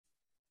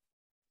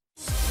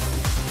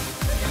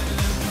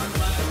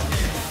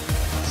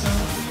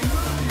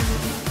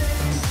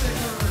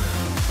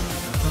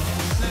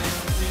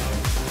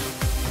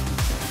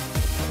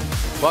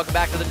Welcome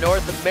back to the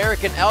North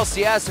American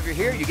LCS. If you're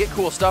here, you get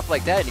cool stuff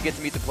like that, and you get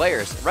to meet the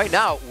players. Right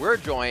now, we're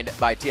joined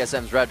by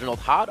TSM's Reginald,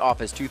 hot off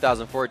his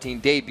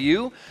 2014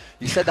 debut.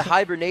 You said the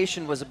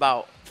hibernation was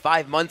about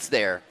 5 months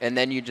there, and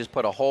then you just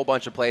put a whole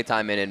bunch of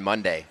playtime in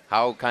Monday.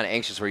 How kind of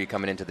anxious were you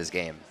coming into this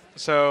game?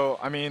 So,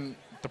 I mean,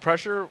 the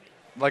pressure,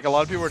 like a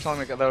lot of people were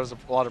telling me that there was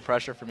a lot of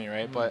pressure for me,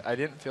 right? But I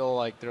didn't feel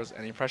like there was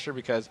any pressure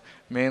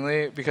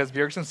mainly because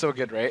Bjergsen's so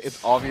good, right?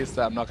 It's obvious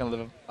that I'm not going to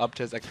live up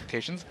to his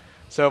expectations.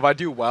 So if I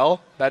do well,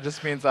 that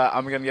just means that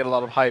I'm going to get a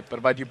lot of hype. But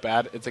if I do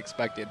bad, it's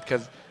expected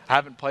because I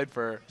haven't played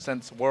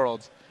since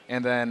Worlds.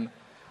 And then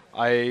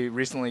I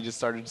recently just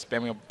started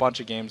spamming a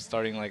bunch of games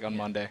starting like on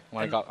Monday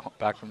when I got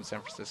back from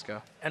San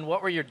Francisco. And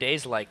what were your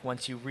days like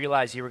once you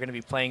realized you were going to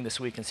be playing this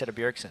week instead of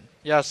Bjergsen?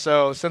 Yeah,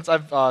 so since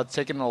I've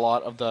taken a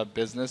lot of the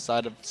business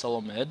side of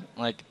solo mid,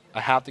 like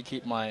I have to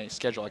keep my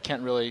schedule. I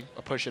can't really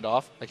push it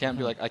off. I can't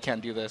be like, I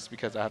can't do this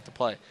because I have to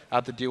play. I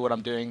have to do what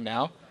I'm doing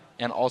now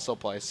and also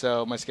play.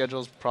 So my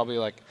schedule is probably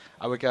like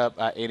I wake up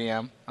at 8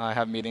 a.m. I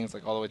have meetings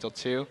like all the way till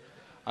 2.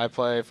 I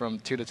play from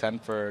 2 to 10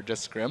 for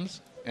just scrims.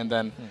 And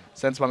then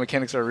since my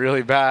mechanics are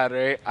really bad,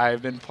 right,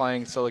 I've been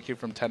playing solo queue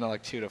from 10 to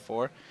like 2 to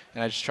 4.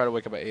 And I just try to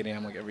wake up at 8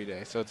 a.m. like every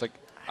day. So it's like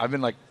I've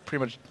been like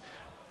pretty much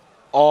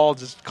all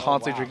just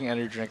constantly drinking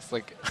energy drinks.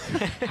 Like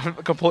I'm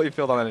completely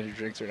filled on energy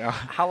drinks right now.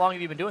 How long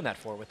have you been doing that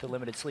for with the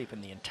limited sleep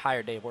and the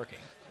entire day working?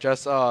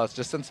 Just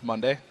since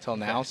Monday till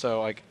now.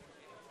 So like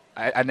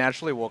I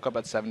naturally woke up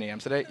at 7 a.m.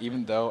 today,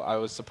 even though I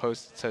was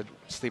supposed to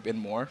sleep in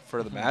more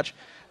for the match.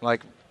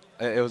 Like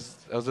it was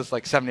just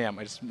like 7 a.m.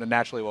 I just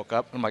naturally woke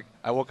up.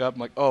 I woke up.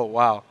 I'm like, oh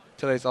wow,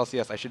 today's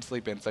LCS. I should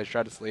sleep in. So I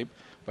tried to sleep,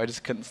 but I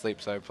just couldn't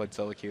sleep. So I played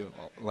solo queue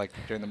like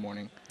during the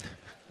morning.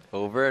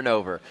 Over and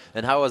over.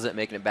 And how was it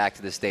making it back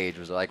to the stage?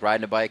 Was it like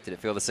riding a bike? Did it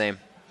feel the same?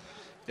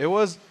 It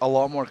was a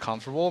lot more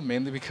comfortable,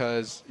 mainly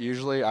because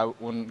usually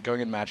when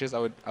going in matches, I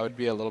would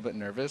be a little bit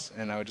nervous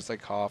and I would just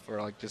like cough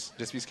or like just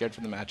be scared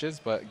for the matches.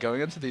 But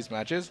going into these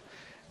matches,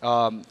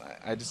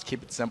 I just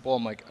keep it simple.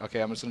 I'm like,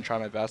 okay, I'm just gonna try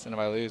my best, and if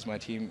I lose, my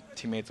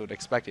teammates would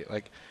expect it.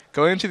 Like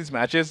going into these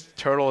matches,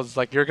 Turtle is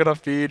like, you're gonna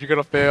feed, you're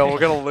gonna fail, we're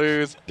gonna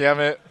lose. Damn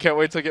it, can't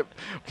wait for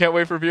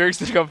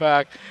Bjergsen to come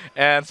back.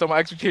 And so my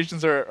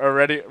expectations are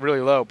already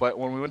really low. But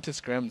when we went to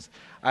scrims,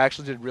 I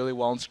actually did really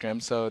well in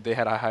scrims, so they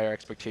had higher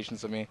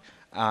expectations of me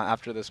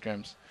after the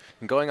scrims.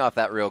 And going off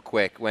that real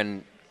quick,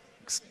 when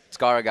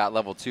Skara got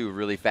level 2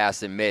 really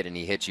fast in mid and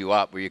he hit you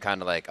up, were you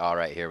kind of like, all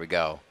right, here we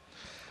go?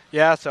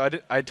 Yeah, so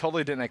I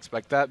totally didn't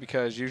expect that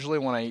because usually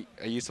when I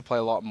used to play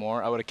a lot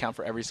more, I would account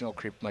for every single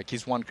creep. Like,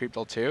 he's one creep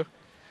till 2.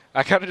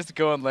 I kind of just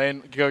go in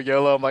lane, go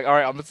YOLO. I'm like, all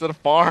right, I'm just going to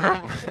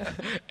farm.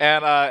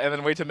 and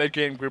then wait to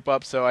mid-game group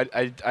up. So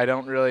I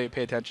don't really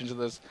pay attention to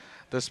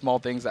the small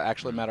things that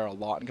actually matter a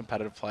lot in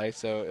competitive play.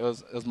 So it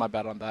was my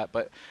bad on that.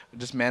 But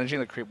just managing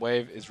the creep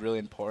wave is really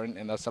important,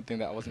 and that's something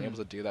that I wasn't able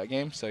to do that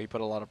game. So he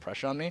put a lot of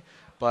pressure on me.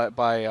 But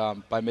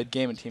by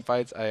mid-game and team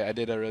fights, I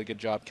did a really good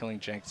job killing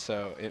Jinx,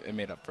 so it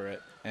made up for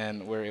it.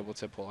 And we were able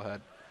to pull ahead.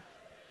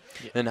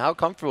 And how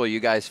comfortable are you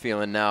guys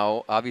feeling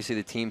now? Obviously,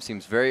 the team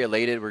seems very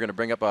elated. We're going to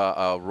bring up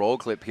a roll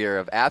clip here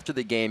of after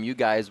the game. You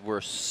guys were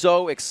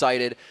so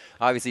excited.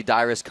 Obviously,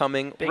 Dyrus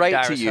coming Big right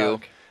Dyrus to you.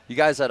 hug. You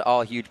guys had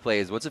all huge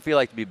plays. What's it feel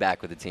like to be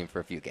back with the team for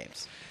a few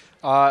games?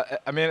 I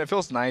mean, it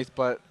feels nice,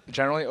 but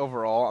generally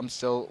overall, I'm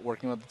still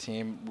working with the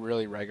team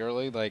really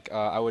regularly. Like,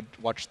 I would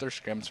watch their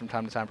scrims from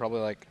time to time,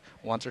 probably like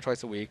once or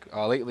twice a week.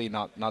 Lately,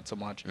 not so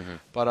much.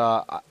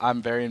 But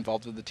I'm very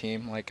involved with the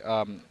team. Like,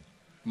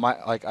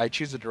 I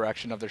choose the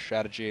direction of their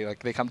strategy. Like,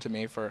 they come to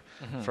me for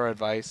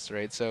advice,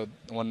 right? So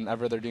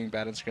whenever they're doing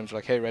bad in scrims, they're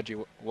like, hey, Reggie,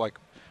 like,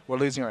 we're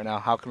losing right now.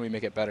 How can we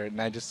make it better? And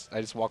I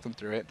just walk them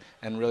through it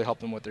and really help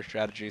them with their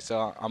strategy.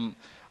 So I'm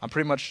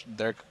pretty much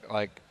their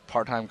like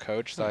part-time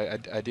coach. So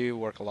I do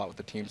work a lot with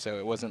the team. So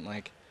it wasn't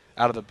like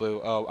out of the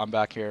blue, oh, I'm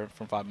back here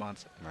from 5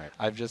 months. Right.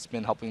 I've just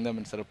been helping them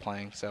instead of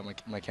playing. So my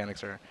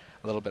mechanics are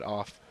a little bit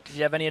off. Did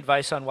you have any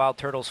advice on Wild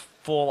Turtle's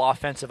full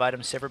offensive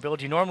item Sivir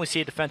build? You normally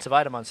see a defensive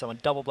item on someone.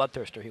 Double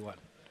Bloodthirster, he won.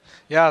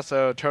 Yeah,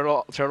 so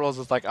Turtle's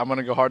is like, I'm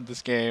gonna go hard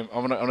this game.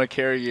 I'm gonna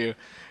carry you,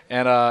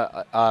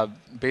 and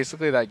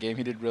basically that game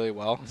he did really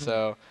well.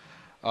 So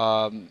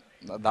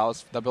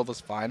that build was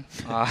fine.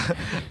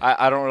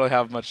 I don't really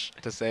have much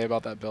to say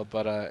about that build,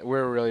 but we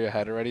were really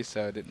ahead already,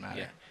 so it didn't matter.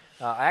 Yeah.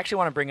 I actually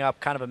want to bring up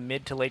kind of a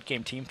mid to late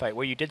game team fight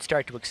where you did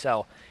start to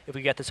excel. If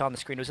we get this on the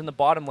screen, it was in the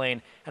bottom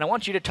lane, and I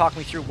want you to talk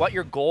me through what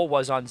your goal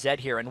was on Zed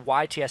here and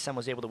why TSM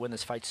was able to win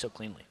this fight so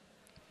cleanly.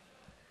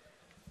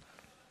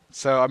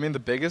 So, I mean, the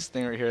biggest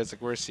thing right here is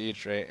like we're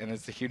Siege, right? And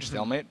it's a huge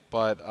stalemate,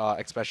 but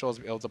X-Special was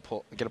able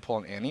to get a pull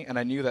on Annie, and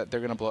I knew that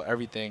they're going to blow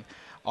everything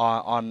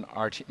on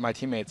my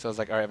teammates. So I was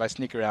like, all right, if I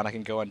sneak around, I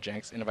can go on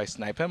Jinx, and if I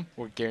snipe him,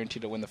 we're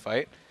guaranteed to win the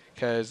fight.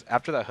 Because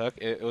after that hook,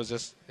 it was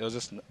just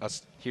a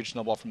huge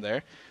snowball from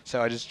there.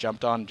 So I just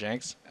jumped on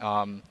Jinx,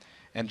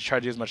 and try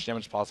to do as much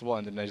damage as possible,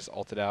 and then I just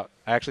ulted out.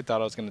 I actually thought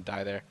I was going to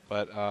die there,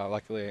 but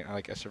luckily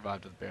I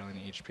survived with barely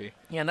any HP.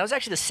 Yeah, and that was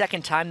actually the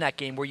second time that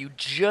game where you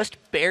just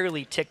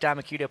barely ticked down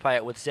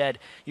McCutopie with Zed.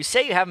 You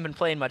say you haven't been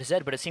playing much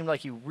Zed, but it seemed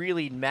like you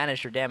really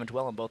managed your damage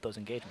well in both those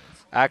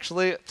engagements.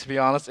 Actually, to be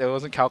honest, it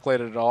wasn't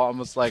calculated at all. I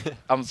was like,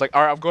 all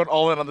right, I'm going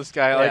all in on this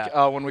guy. Yeah.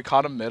 Like when we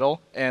caught him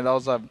middle, and that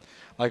was a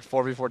like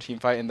 4v4 team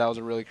fight, and that was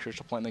a really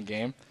crucial point in the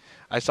game.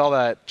 I saw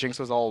that Jinx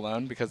was all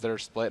alone because they were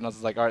split, and I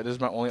was like, all right, this is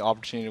my only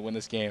opportunity to win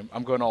this game.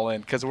 I'm going all in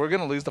because we're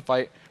going to lose the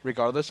fight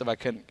regardless if I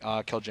couldn't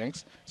kill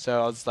Jinx.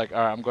 So I was like, all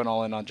right, I'm going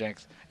all in on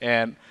Jinx.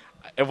 And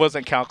it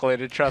wasn't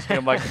calculated. Trust me.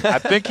 I'm like, I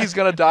think he's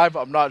going to die,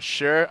 but I'm not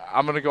sure.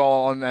 I'm going to go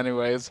all in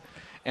anyways.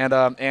 And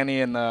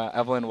Annie and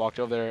Evelyn walked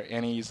over there.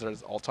 Annie used her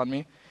ult on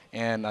me,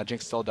 and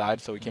Jinx still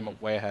died, so we came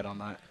up way ahead on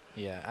that.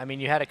 Yeah, I mean,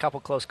 you had a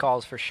couple close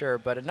calls for sure,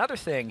 but another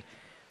thing,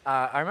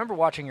 I remember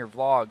watching your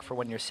vlog for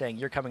when you're saying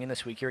you're coming in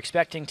this week. You're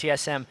expecting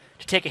TSM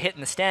to take a hit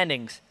in the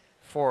standings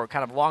for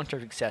kind of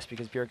long-term success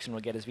because Bjergsen will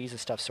get his visa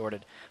stuff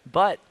sorted.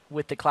 But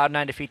with the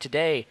Cloud9 defeat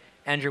today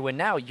and your win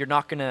now, you're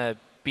not going to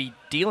be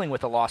dealing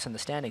with a loss in the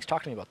standings.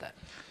 Talk to me about that.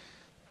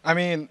 I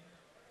mean,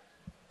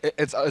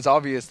 it's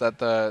obvious that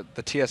the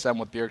TSM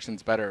with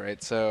Bjergsen's better,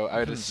 right? So I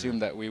would assume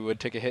that we would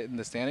take a hit in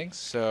the standings.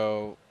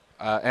 So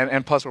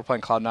and plus we're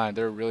playing Cloud9.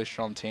 They're a really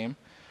strong team.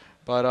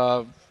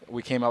 But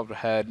we came out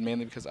ahead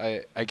mainly because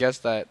I guess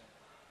that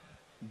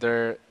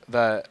the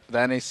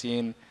NA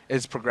scene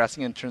is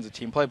progressing in terms of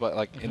team play, but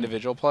like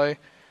individual play,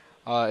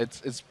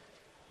 it's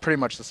pretty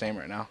much the same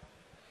right now.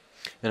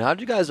 And how did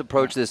you guys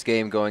approach this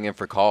game going in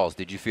for calls?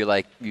 Did you feel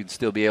like you'd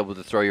still be able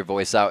to throw your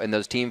voice out in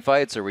those team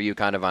fights, or were you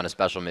kind of on a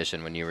special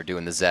mission when you were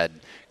doing the Zed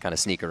kind of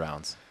sneak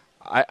arounds?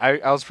 I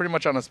was pretty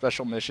much on a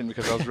special mission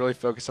because I was really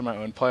focused on my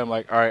own play. I'm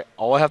like, all right,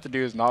 all I have to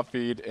do is not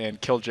feed and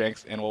kill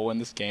Jinx, and we'll win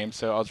this game.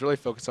 So I was really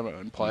focused on my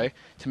own play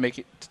to make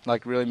it,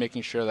 like, really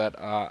making sure that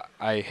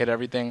I hit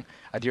everything,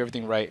 I do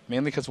everything right.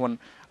 Mainly because when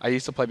I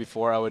used to play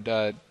before, I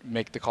would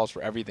make the calls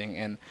for everything,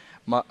 and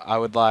I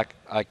would lack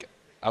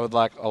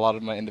a lot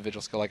of my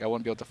individual skill. Like I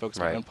wouldn't be able to focus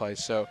on my own play,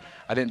 so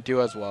I didn't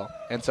do as well.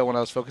 And so when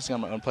I was focusing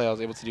on my own play, I was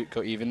able to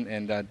go even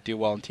and do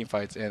well in team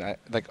fights. And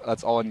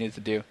that's all I needed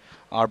to do.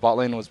 Our bot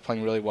lane was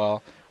playing really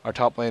well. Our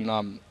top lane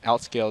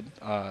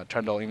outscaled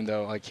Trundle, even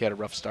though like he had a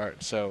rough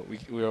start. So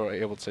we were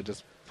able to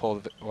just pull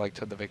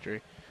to the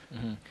victory.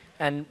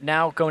 And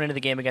now going into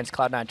the game against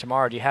Cloud9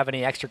 tomorrow, do you have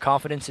any extra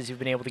confidence as you've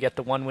been able to get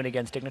the one win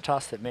against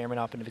Dignitas that may or may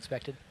not have been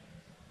expected?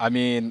 I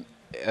mean,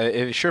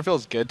 it sure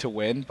feels good to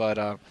win,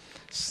 but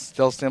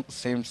still same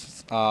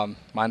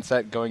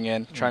mindset going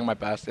in, trying my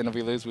best. And if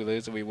we lose, we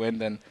lose. If we win,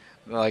 then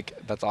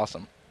like that's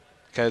awesome.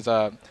 Because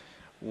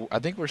I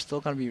think we're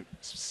still going to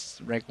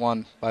be rank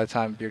 1 by the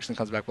time Bjergsen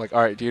comes back. We're like,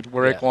 all right, dude,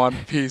 we're rank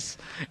 1, peace.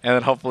 And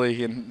then hopefully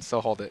he can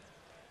still hold it.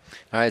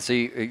 All right, so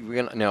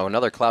we're gonna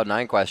another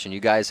Cloud9 question. You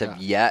guys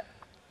have yet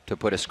to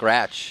put a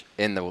scratch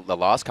in the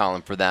loss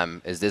column for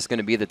them. Is this going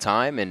to be the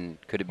time, and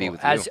could it be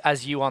with you?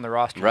 As you on the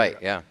roster. Right,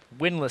 yeah.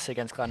 Winless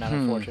against Cloud9,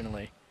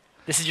 unfortunately.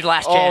 This is your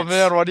last chance. Oh,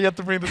 man, why do you have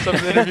to bring this up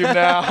in the interview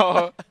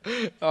now?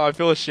 Oh, I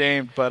feel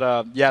ashamed.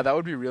 But, yeah, that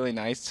would be really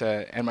nice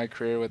to end my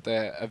career with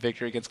a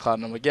victory against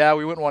Cloud9. I'm like, yeah,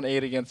 we wouldn't won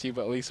 8 against you,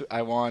 but at least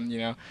I won, you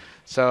know.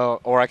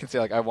 So, or I can say,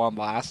 like, I won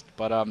last.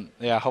 But,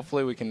 yeah,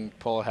 hopefully we can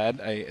pull ahead.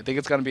 I think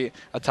it's going to be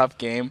a tough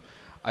game.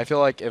 I feel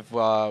like if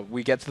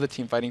we get to the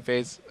team fighting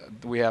phase,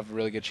 we have a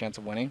really good chance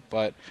of winning.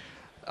 But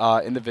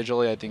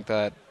individually, I think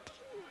that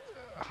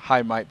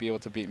Hai might be able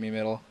to beat me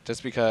middle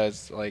just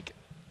because, like,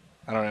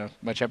 I don't know.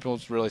 My champion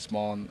was really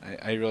small, and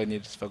I really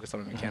need to focus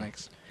on the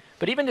mechanics.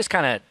 But even just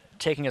kind of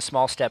taking a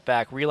small step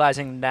back,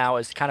 realizing now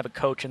as kind of a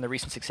coach in the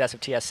recent success of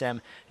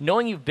TSM,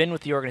 knowing you've been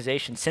with the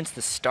organization since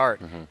the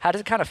start, how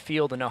does it kind of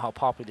feel to know how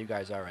popular you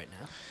guys are right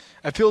now?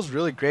 It feels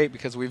really great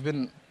because we've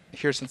been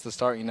here since the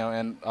start, you know,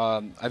 and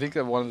I think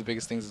that one of the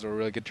biggest things is we're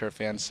really good to our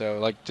fans. So,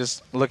 like,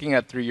 just looking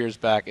at 3 years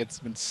back, it's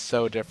been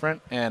so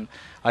different, and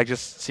like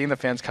just seeing the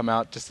fans come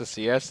out just to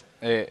see us,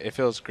 it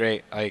feels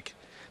great. Like,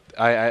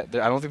 I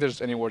don't think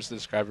there's any words to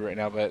describe it right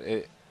now, but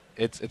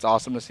it's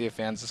awesome to see the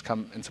fans just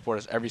come and support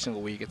us every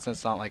single week. It's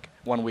not like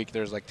 1 week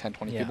there's like 10,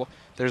 20 people.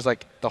 There's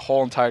like the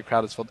whole entire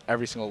crowd is filled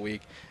every single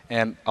week,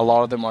 and a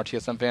lot of them are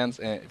TSM fans,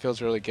 and it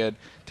feels really good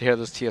to hear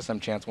those TSM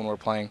chants when we're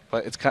playing.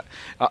 But it's kind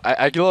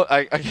I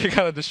get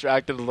kind of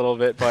distracted a little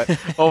bit, but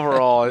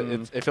overall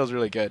it feels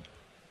really good.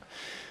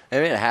 I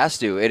mean, it has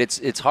to.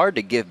 It's hard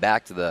to give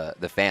back to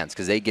the fans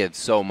because they give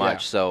so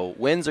much. Yeah. So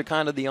wins are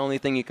kind of the only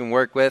thing you can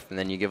work with, and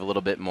then you give a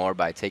little bit more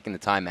by taking the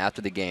time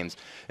after the games.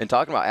 And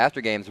talking about after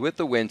games, with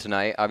the win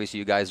tonight, obviously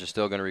you guys are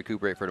still going to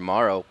recuperate for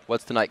tomorrow.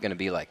 What's tonight going to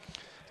be like?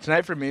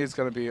 Tonight for me is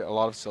going to be a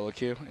lot of solo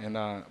queue and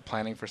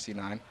planning for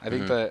C9. I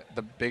think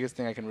the biggest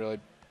thing I can really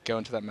go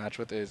into that match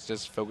with is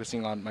just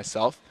focusing on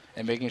myself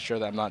and making sure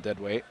that I'm not dead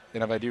weight.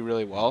 And if I do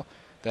really well,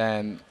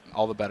 then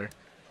all the better.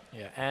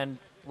 Yeah, and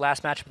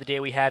last match of the day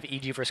we have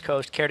EG versus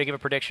Coast. Care to give a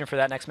prediction for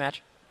that next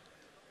match?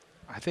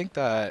 I think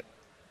that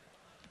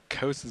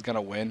Coast is going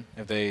to win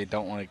if they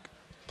don't like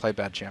play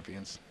bad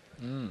champions.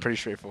 Pretty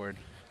straightforward.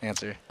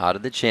 answer. How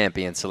did the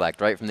champion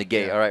select right from the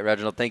gate? Yeah. All right,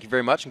 Reginald, thank you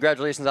very much.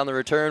 Congratulations on the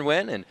return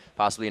win and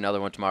possibly another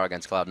one tomorrow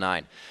against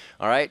Cloud9.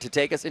 All right, to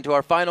take us into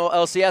our final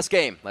LCS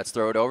game, let's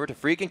throw it over to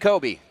Freak and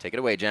Kobe. Take it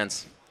away,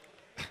 gents.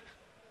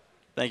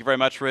 Thank you very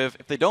much, Riv.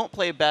 If they don't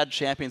play bad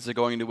champions, they're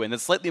going to win.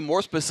 That's slightly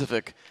more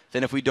specific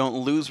than if we don't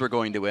lose, we're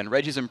going to win.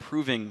 Reggie's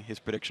improving his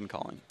prediction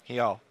calling.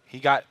 He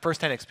got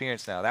first-hand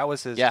experience now. That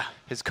was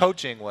his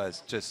coaching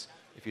was just,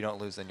 if you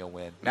don't lose, then you'll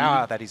win.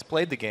 Now that he's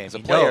played the game, as a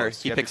player,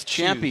 knows he picks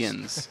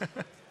champions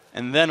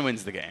and then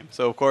wins the game.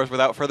 So, of course,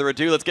 without further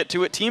ado, let's get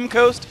to it. Team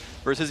Coast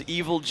versus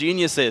Evil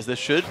Geniuses. This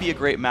should be a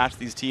great match.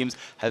 These teams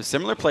have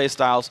similar play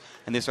styles,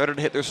 and they started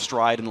to hit their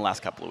stride in the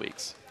last couple of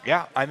weeks.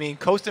 Yeah, I mean,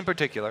 Coast in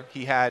particular,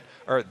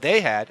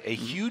 they had a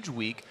huge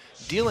week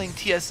dealing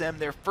TSM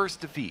their first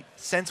defeat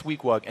since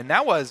week 1, and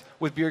that was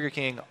with Burger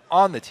King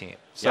on the team.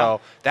 So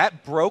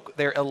that broke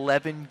their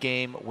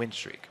 11-game win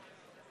streak.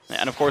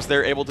 And, of course,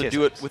 they're able to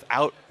do it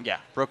without,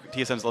 broke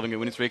TSM's 11-game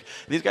winning streak.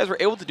 These guys were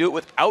able to do it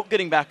without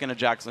getting back into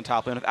Jackson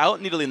top lane, without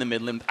Needly in the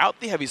mid lane, without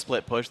the heavy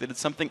split push. They did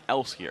something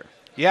else here.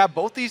 Yeah,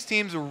 both these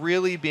teams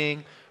really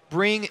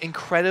bring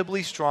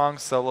incredibly strong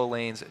solo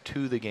lanes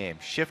to the game.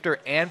 Shifter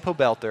and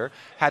Pobelter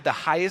had the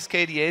highest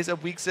KDAs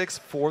of week 6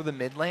 for the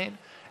mid lane.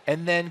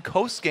 And then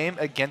Coast game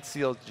against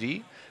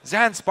CLG,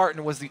 Zion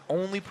Spartan was the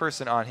only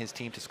person on his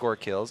team to score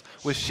kills,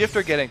 with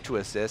Shifter getting 2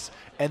 assists,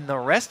 and the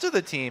rest of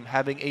the team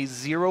having a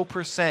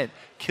 0%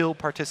 kill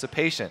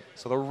participation.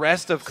 So the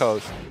rest of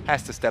Coast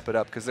has to step it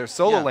up because their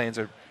solo lanes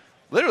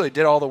literally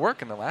did all the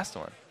work in the last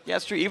one. Yeah,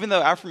 it's true. Even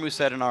though Aframu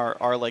said in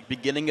our like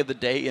beginning of the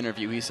day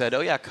interview, he said, "Oh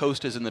yeah,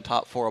 Coast is in the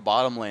top 4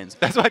 bottom lanes."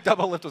 That's why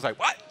Double Lift was like,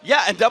 "What?"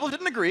 Yeah, and Double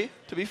didn't agree.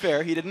 To be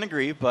fair, he didn't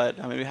agree. But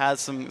I mean, we had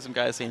some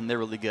guys saying they're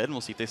really good, and we'll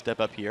see if they step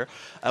up here.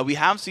 We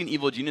have seen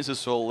Evil Geniuses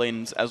solo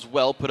lanes as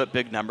well put up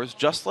big numbers,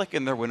 just like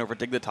in their win over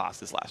Dignitas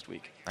this last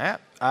week.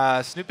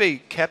 Yeah, Snoopy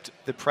kept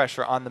the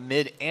pressure on the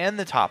mid and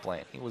the top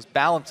lane. He was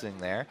balancing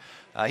there.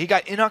 He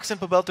got Inox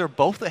and Pobelter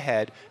both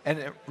ahead, and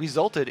it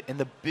resulted in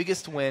the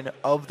biggest win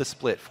of the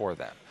split for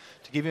them.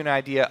 To give you an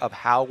idea of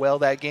how well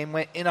that game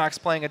went,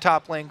 Inox playing a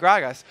top lane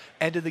Gragas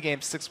ended the game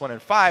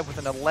 6-1-5 with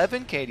an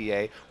 11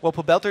 KDA, while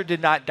Pobelter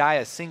did not die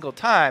a single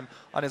time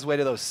on his way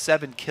to those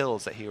 7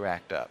 kills that he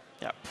racked up.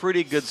 Yeah,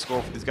 pretty good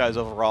score for these guys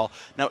overall.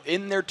 Now,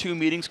 in their 2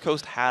 meetings,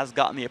 Coast has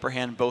gotten the upper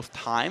hand both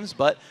times,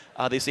 but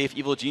they say if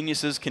Evil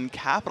Geniuses can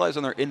capitalize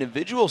on their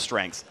individual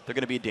strengths, they're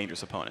going to be a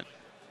dangerous opponent.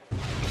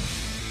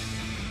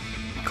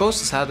 Coast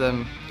has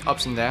had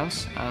ups and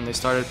downs, and they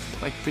started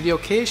like pretty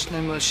okay, and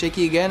then was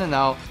shaky again, and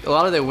now a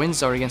lot of their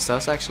wins are against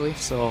us actually,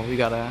 so we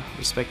gotta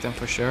respect them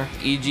for sure.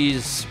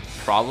 EG's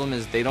problem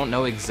is they don't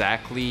know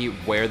exactly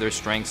where their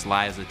strengths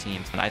lie as a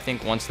team, and I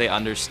think once they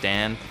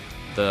understand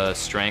the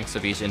strengths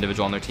of each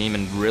individual on their team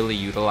and really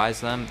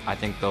utilize them, I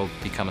think they'll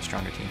become a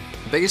stronger team.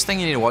 The biggest thing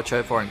you need to watch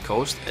out for in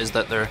Coast is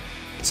that they're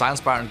Zion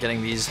Spartan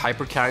getting these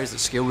hyper carries that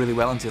scale really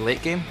well into the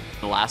late game.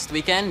 Last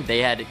weekend, they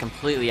had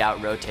completely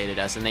out-rotated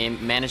us, and they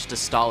managed to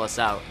stall us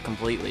out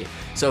completely.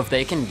 So if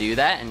they can do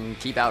that and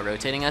keep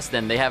out-rotating us,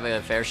 then they have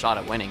a fair shot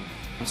at winning.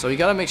 So you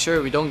gotta make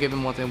sure we don't give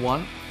them what they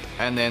want,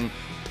 and then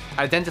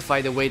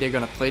identify the way they're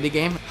gonna play the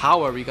game.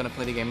 How are we gonna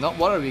play the game? Not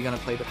what are we gonna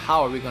play, but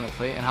how are we gonna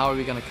play, and how are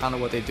we gonna counter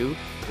what they do.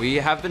 We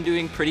have been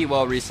doing pretty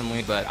well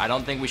recently, but I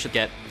don't think we should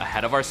get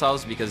ahead of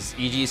ourselves because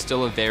EG is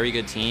still a very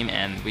good team,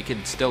 and we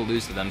could still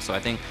lose to them. So I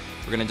think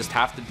we're gonna just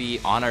have to be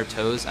on our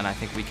toes, and I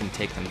think we can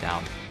take them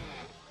down.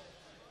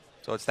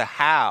 So it's the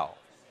how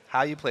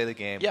you play the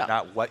game,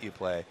 not what you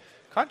play.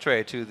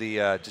 Contrary to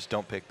the just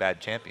don't pick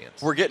bad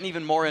champions. We're getting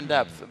even more in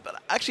depth.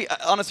 But actually,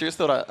 on a serious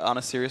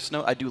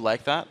note, I do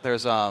like that.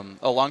 There's a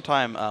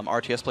long-time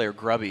RTS player,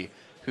 Grubby,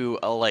 who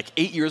like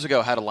 8 years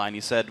ago had a line.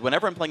 He said,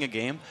 "Whenever I'm playing a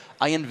game,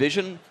 I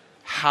envision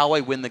how I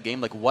win the game,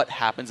 like what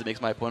happens that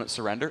makes my opponent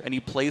surrender, and he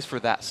plays for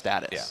that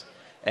status."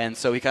 Yeah. And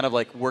so he kind of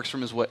like works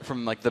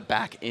from like the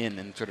back in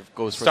and sort of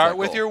goes for start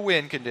with your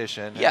win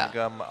condition and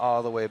come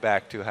all the way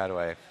back to how do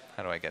I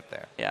get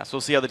there? Yeah, so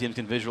we'll see how the teams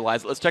can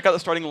visualize it. Let's check out the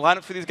starting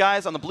lineup for these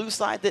guys. On the blue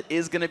side, that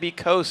is going to be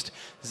Coast.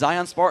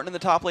 Zion Spartan in the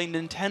top lane,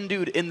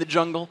 Nintendude in the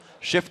jungle,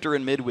 Shifter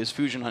in mid, Wiz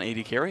Fusion on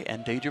AD carry,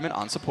 and Daydreamin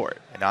on support.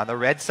 And on the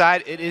red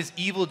side, it is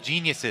Evil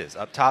Geniuses.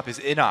 Up top is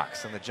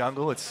Inox. In the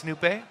jungle, it's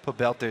Snoopy,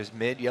 Pobelter's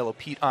mid, Yellow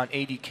Pete on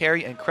AD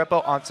carry, and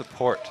Crepo on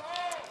support.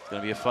 It's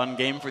going to be a fun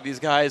game for these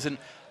guys, and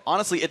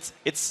honestly, it's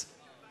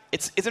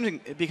interesting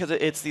because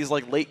it's these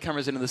like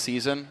latecomers into the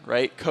season,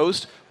 right?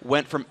 Coast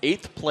went from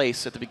 8th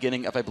place at the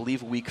beginning of, I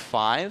believe, week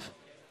 5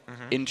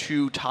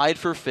 into tied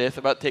for 5th,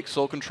 about to take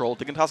sole control.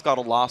 Dignitas got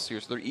a loss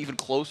here, so they're even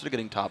closer to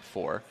getting top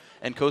 4.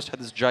 And Coast had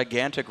this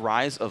gigantic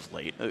rise of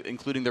late,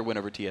 including their win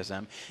over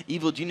TSM.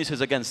 Evil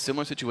Geniuses, again,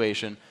 similar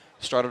situation.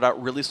 Started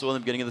out really slow in the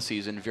beginning of the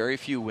season, very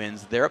few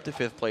wins. They're up to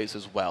 5th place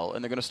as well,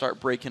 and they're going to start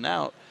breaking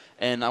out.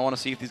 And I want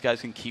to see if these guys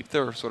can keep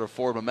their sort of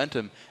forward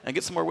momentum and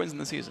get some more wins in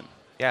the season.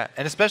 Yeah,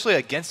 and especially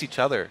against each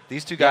other.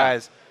 These two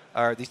guys,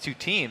 or these two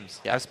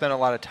teams, have spent a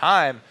lot of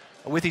time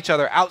with each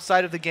other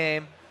outside of the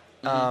game.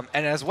 And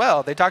as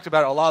well, they talked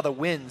about a lot of the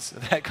wins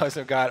that Coast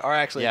have got are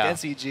actually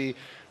against EG.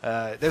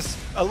 There's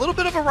a little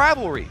bit of a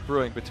rivalry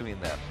brewing between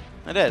them.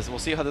 It is. We'll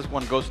see how this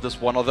one goes with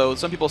this one, although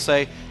some people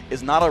say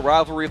it's not a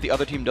rivalry if the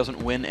other team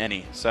doesn't win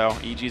any. So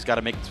EG's got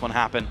to make this one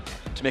happen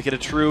to make it a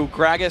true.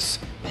 Gragas,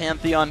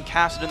 Pantheon,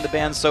 Cassidy in the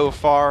band so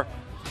far.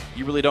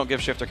 You really don't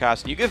give Shifter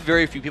Cassidy. You give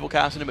very few people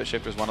Cassidy, but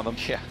Shifter's one of them.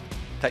 Yeah,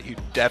 that you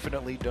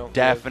definitely don't.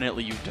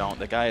 Definitely you don't.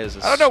 The guy is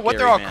a I don't know what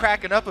they're all man.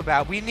 cracking up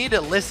about. We need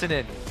to listen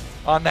in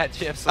on that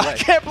GF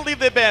Select. I can't believe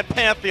they banned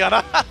Pantheon.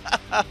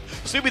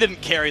 Subi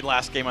didn't carry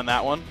last game on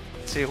that one.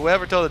 See,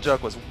 whoever told the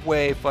joke was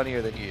way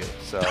funnier than you,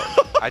 so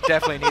I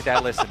definitely need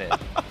that listen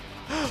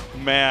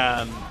in.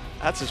 Man,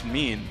 that's just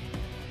mean.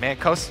 Man,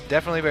 Coast's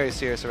definitely very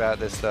serious about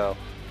this, though.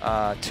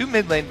 2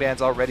 mid lane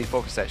bans already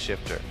focused at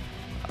Shifter.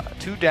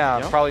 2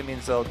 down probably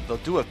means they'll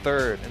do a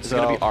third. And Is it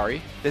going to be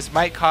Ari? This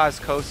might cause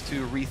Coast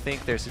to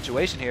rethink their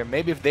situation here.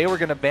 Maybe if they were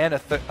going to ban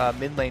a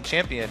mid lane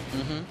champion,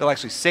 they'll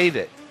actually save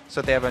it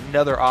so they have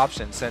another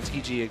option, since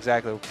EG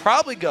exactly will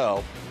probably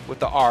go with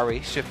the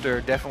Ari.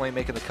 Shifter definitely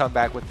making the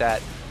comeback with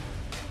that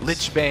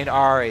Lichbane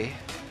Ari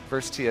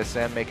versus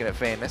TSM, making it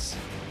famous.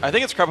 I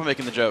think it's Krepo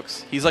making the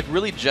jokes. He's like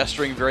really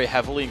gesturing very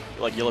heavily,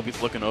 like Yellow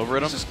Beef's looking over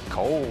at him. It's just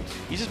cold.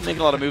 He's just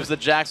making a lot of moves. The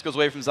Jax goes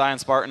away from Zion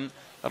Spartan.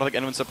 I don't think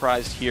anyone's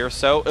surprised here.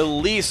 So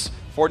Elise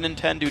for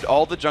Nintendo,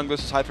 all the junglers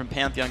aside from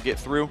Pantheon get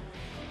through.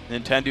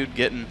 Nintendo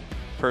getting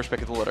first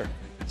pick of the litter.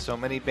 So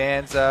many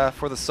bans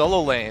for the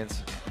solo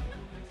lanes.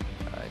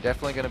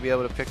 Definitely going to be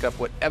able to pick up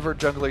whatever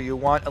jungler you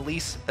want.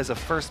 Elise as a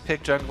first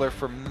pick jungler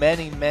for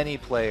many, many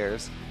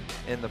players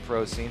in the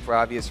pro scene for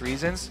obvious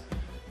reasons.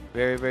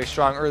 Very, very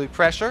strong early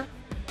pressure.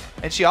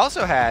 And she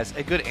also has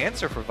a good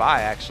answer for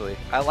Vi, actually.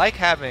 I like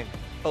having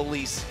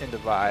Elise into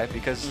Vi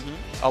because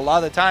a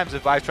lot of the times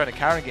if Vi's trying to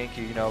counter gank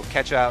you,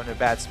 catch out in a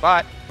bad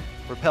spot,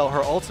 repel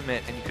her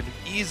ultimate, and you can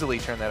easily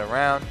turn that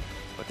around,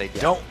 but they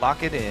don't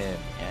lock it in.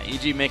 Yeah,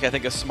 EG make, I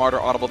think, a smarter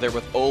audible there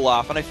with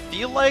Olaf, and I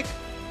feel like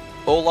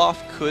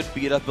Olaf could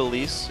beat up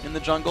Elise in the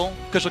jungle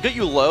because she'll get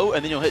you low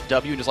and then you'll hit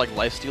W and just like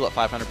lifesteal at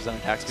 500%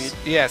 attack speed.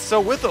 Yeah, so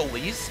with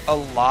Elise, a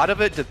lot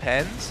of it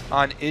depends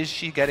on is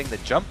she getting the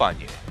jump on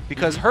you,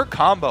 because her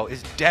combo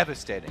is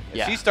devastating.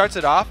 If she starts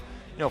it off,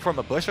 from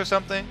a bush or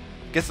something,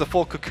 gets the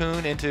full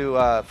cocoon into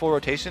full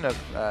rotation of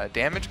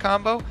damage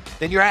combo,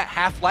 then you're at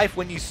half life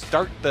when you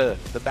start the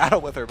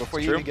battle with her before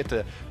you even get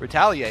to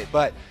retaliate.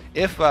 But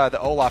if the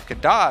Olaf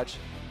can dodge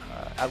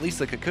at least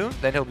the cocoon,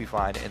 then he'll be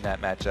fine in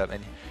that matchup.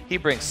 And he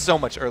brings so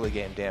much early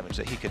game damage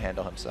that he could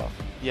handle himself.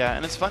 Yeah,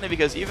 and it's funny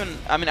because even,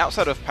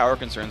 outside of power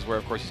concerns where,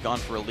 of course, he's gone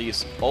for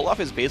Elise,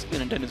 Olaf is basically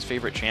Nintendo's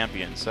favorite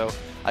champion. So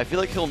I feel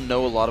like he'll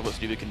know a lot of what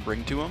Stevie can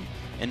bring to him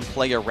and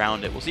play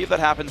around it. We'll see if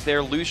that happens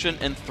there. Lucian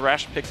and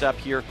Thresh picked up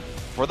here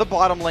for the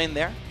bottom lane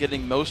there,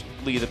 getting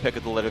mostly the pick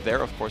of the litter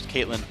there. Of course,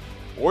 Caitlyn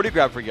already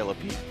grabbed for Yellow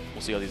Pete.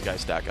 We'll see how these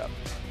guys stack up.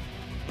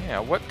 Yeah,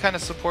 what kind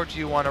of support do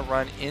you want to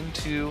run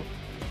into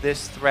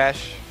this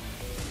Thresh?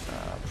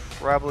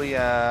 Probably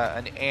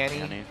an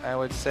Annie, I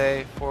would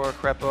say, for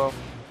Krepo.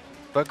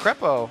 But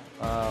Krepo,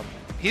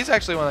 he's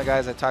actually one of the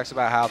guys that talks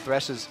about how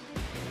Thresh is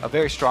a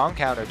very strong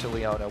counter to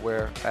Leona,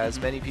 whereas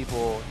many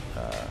people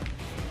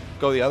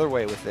go the other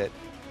way with it,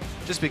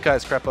 just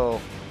because Krepo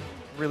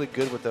really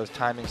good with those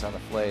timings on the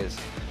plays.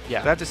 Yeah.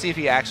 So I have to see if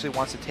he actually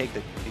wants to take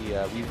the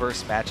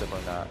reverse matchup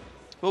or not.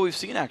 Well, we've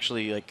seen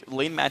actually, like,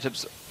 lane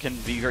matchups can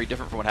be very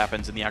different from what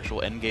happens in the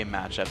actual endgame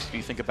matchups. If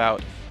you think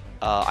about,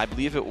 I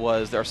believe it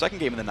was our second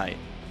game of the night,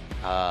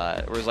 where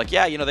it was like,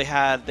 yeah, they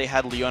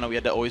had Leona. We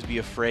had to always be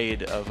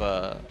afraid of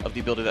the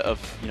ability of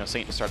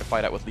Saint to start a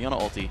fight out with Leona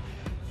ulti,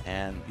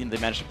 and they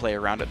managed to play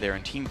around it there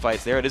in team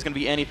fights. There it is going to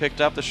be Annie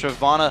picked up. The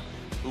Shyvana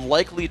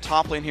likely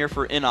top lane here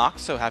for Inox.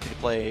 So happy to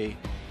play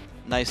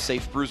a nice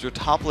safe bruiser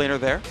top laner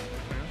there.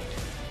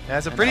 Now,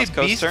 it's a pretty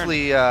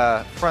beastly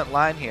front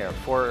line here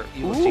for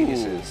Evil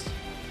Geniuses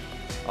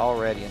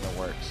already in the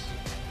works.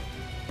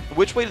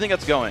 Which way do you think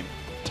that's going?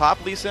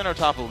 Top Lee Sin or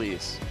top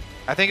Elise?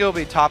 I think it will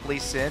be top Lee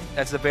Sin.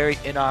 That's a very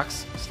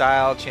Inox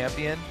style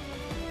champion.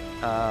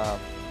 Zion.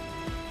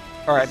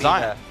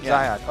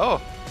 Zion.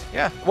 Oh,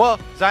 yeah. Well,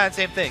 Zion,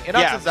 same thing.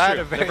 Inox and Zion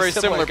are very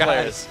similar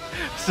players.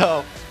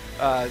 So,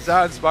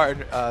 Zion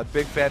Spartan,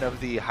 big fan of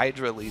the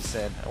Hydra Lee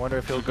Sin. I wonder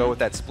if he'll go with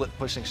that split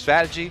pushing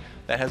strategy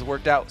that has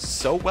worked out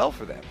so well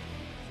for them.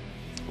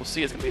 We'll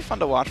see. It's going to be fun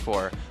to watch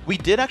for. We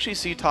did actually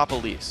see top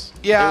Elise.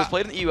 Yeah. It was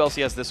played in the EU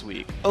LCS this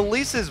week.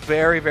 Elise is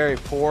very, very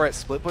poor at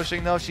split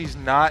pushing, though. She's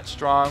not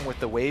strong with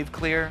the wave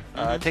clear.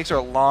 It takes her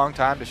a long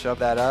time to shove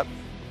that up.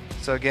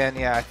 So, again,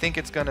 yeah, I think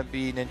it's going to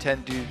be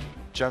Nintendo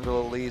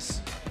jungle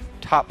Elise,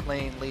 top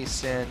lane Lee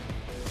Sin,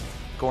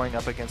 going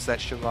up against that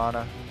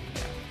Shyvana.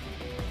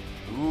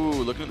 Ooh,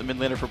 looking at the mid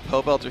laner for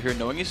Pobelter here,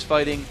 knowing he's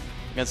fighting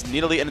against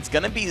Nidalee, and it's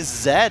going to be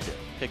Zed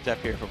picked up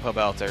here for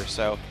Pobelter.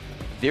 So,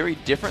 very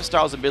different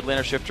styles of mid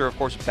laner. Shifter, of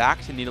course,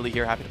 back to Nidalee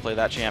here. Happy to play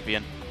that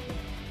champion.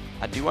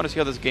 I do want to see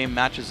how this game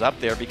matches up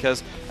there,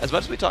 because as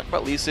much as we talk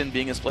about Lee Sin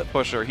being a split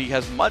pusher, he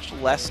has much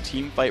less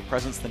team fight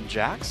presence than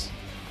Jax.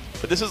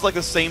 But this is like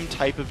the same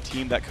type of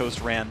team that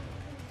Coast ran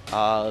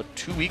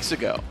 2 weeks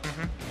ago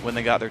when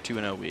they got their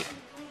 2-0 week.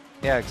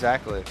 Yeah,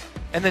 exactly.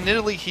 And the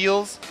Nidalee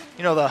heals,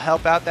 they'll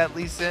help out that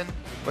Lee Sin,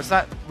 but it's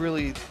not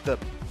really the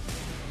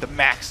the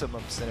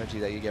maximum synergy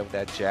that you get with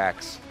that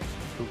Jax,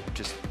 who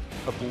just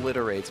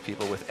obliterates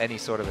people with any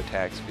sort of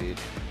attack speed.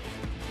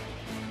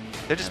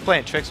 They're just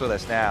playing tricks with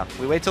us now.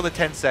 We wait till the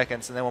 10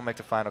 seconds, and then we'll make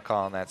the final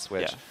call on that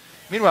switch. Yeah.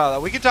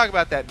 Meanwhile, we can talk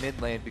about that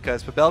mid lane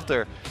because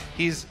Pobelter,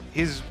 his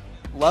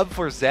love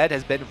for Zed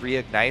has been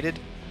reignited.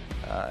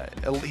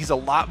 He's a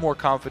lot more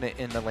confident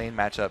in the lane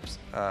matchups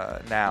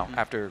now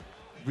after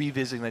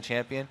revisiting the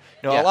champion.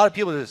 You know, a lot of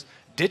people just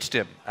ditched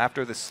him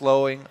after the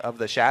slowing of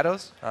the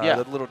shadows,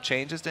 the little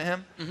changes to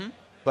him.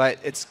 But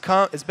it's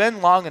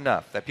been long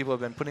enough that people have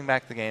been putting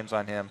back the games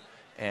on him,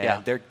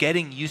 and they're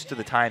getting used to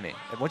the timing.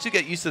 And once you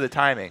get used to the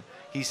timing,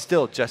 he's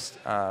still just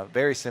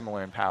very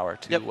similar in power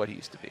to what he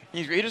used to be.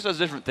 He just does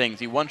different things.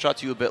 He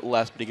one-shots you a bit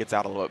less, but he gets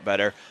out a little bit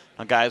better.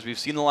 Now, guys, we've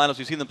seen the lineups,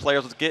 we've seen the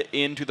players. Let's get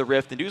into the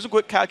Rift and do some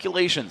quick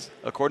calculations.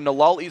 According to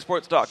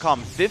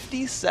lolesports.com,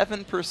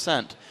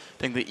 57%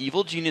 think the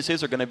Evil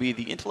Geniuses are going to be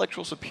the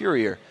intellectual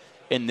superior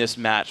in this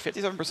match.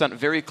 57%,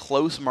 very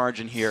close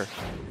margin here.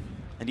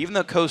 And even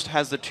though Coast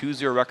has the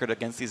 2-0 record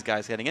against these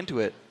guys heading into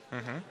it,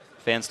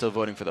 fans still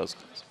voting for those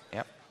guys.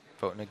 Yep,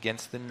 voting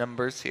against the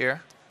numbers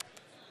here.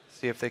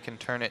 See if they can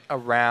turn it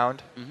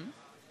around.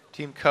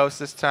 Team Coast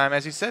this time,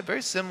 as you said,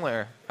 very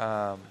similar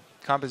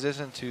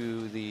composition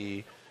to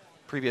the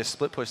previous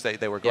split push that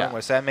they were going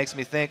with. So that makes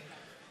me think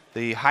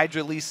the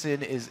Hydra Lee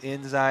Sin is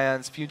in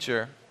Zion's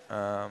future.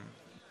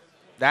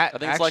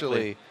 That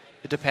actually,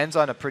 it depends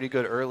on a pretty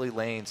good early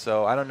lane.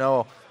 So I don't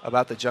know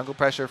about the jungle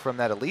pressure from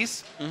that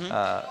Elise.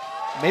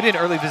 Maybe an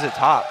early visit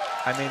top.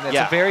 I mean, it's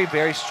a very,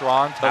 very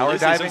strong tower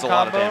diving combo. A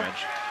lot of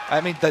damage. I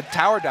mean, the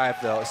tower dive,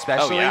 though,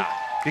 especially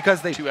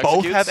because they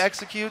both have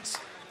executes,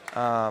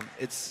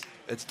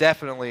 it's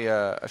definitely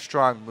a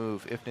strong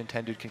move if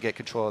Nintendo can get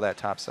control of that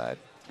top side.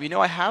 You know,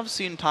 I have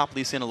seen top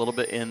Lee Sin a little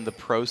bit in the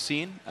pro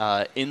scene.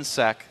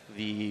 Insec,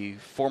 the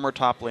former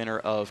top laner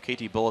of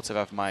KT Bullets, if I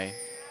have my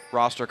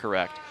roster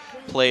correct,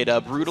 played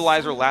a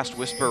Brutalizer Last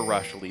Whisper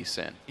Rush Lee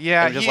Sin.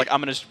 Yeah. And just like,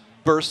 I'm going to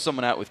burst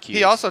someone out with Qs.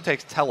 He also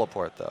takes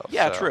teleport, though.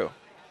 Yeah, so. True.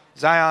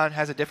 Zion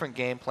has a different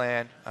game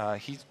plan.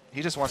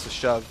 He just wants to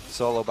shove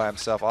solo by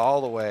himself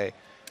all the way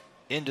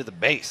into the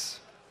base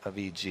of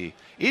EG.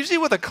 EG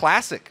with a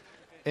classic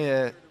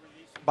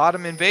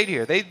bottom invade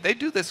here. They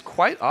do this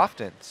quite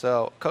often,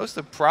 so Coast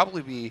would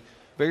probably be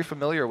very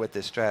familiar with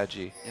this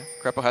strategy. Yeah.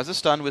 Crepo has a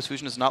stun.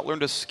 Wisfusion has not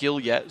learned a skill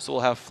yet, so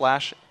we'll have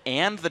flash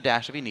and the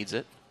dash if he needs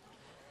it.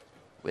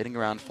 Waiting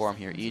around for him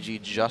here.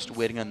 EG just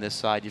waiting on this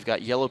side. You've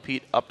got Yellow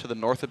Pete up to the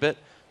north a bit,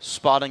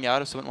 spotting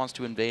out if someone wants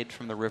to invade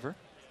from the river.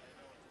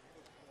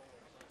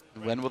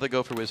 When will they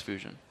go for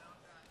Wisfusion?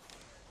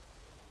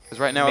 Because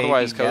right now,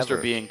 otherwise, Coast are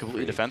being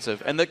completely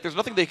defensive. And there's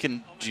nothing they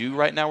can do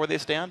right now where they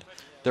stand.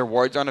 Their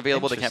wards aren't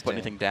available. They can't put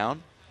anything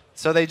down.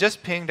 So they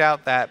just pinged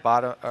out that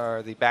bottom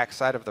or the back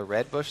side of the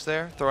red bush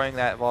there, throwing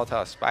that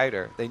volatile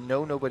spider. They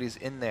know nobody's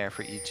in there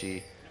for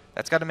EG.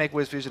 That's got to make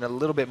Wisfusion a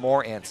little bit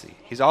more antsy.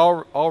 He's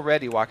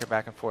already walking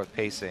back and forth,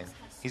 pacing.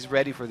 He's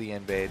ready for the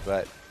invade,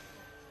 but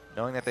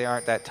knowing that they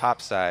aren't that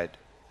top side,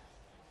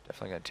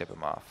 definitely going to tip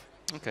him off.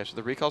 Okay, so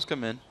the recalls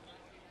come in.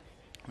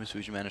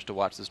 Wisfusion managed to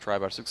watch this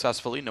trybar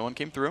successfully. No one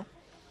came through.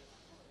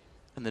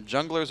 And the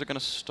junglers are going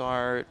to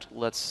start,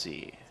 let's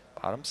see.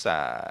 Bottom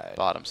side.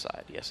 Bottom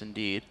side, yes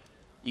indeed.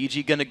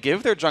 EG going to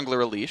give their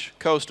jungler a leash.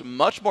 Coast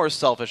much more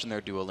selfish in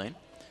their duo lane.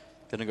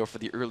 Going to go for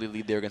the early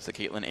lead there against the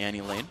Caitlyn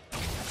Annie lane.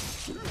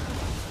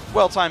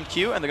 Well-timed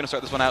Q, and they're going to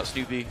start this one out.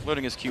 Snoopy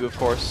loading his Q, of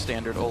course.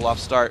 Standard Olaf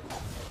start.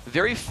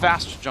 Very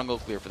fast jungle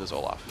clear for this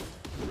Olaf.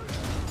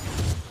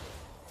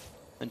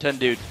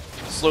 Nintendo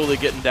slowly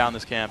getting down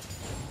this camp.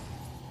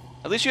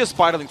 At least she has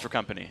Spiderlings for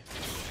company.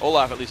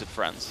 Olaf at least had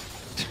friends.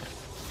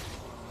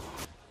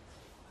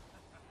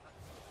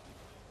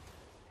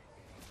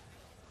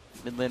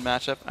 Mid lane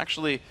matchup.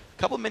 Actually, a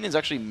couple of minions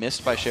actually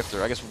missed by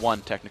Shifter. I guess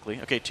one,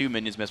 technically. Okay, 2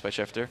 minions missed by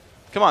Shifter.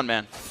 Come on,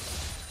 man.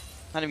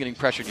 Not even getting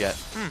pressured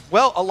yet.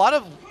 Well, a lot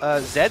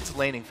of Zed's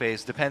laning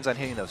phase depends on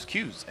hitting those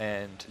Qs,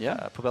 and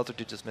Pobelter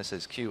did just miss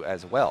his Q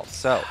as well.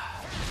 So,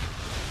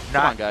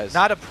 come on, guys.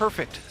 Not a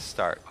perfect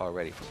start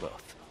already for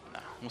both. No.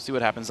 We'll see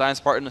what happens. Zion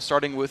Spartan is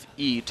starting with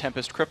E,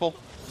 Tempest Cripple.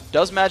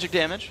 Does magic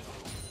damage.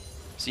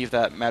 See if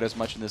that matters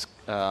much in this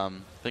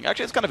thing.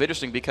 Actually, it's kind of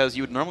interesting because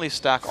you would normally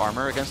stack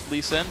armor against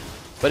Lee Sin,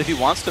 but if he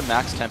wants to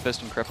max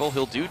Tempest and Cripple,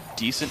 he'll do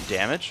decent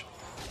damage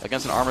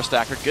against an armor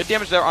stacker. Good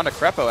damage there on a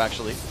Crepo,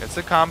 actually. It's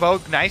a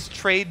combo. Nice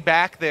trade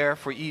back there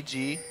for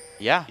EG.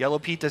 Yeah. Yellow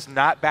Pete does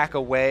not back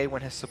away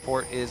when his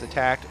support is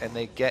attacked, and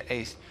they get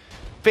a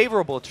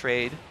favorable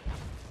trade.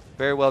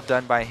 Very well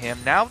done by him.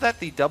 Now that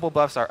the double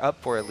buffs are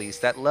up for Elise,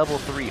 that level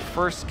 3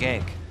 first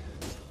gank,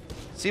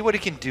 see what he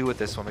can do with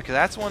this one, because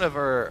that's one of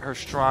her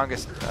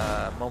strongest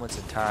moments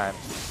in time.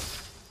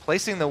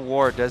 Placing the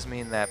ward does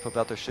mean that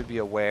Pobelter should be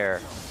aware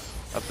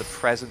of the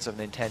presence of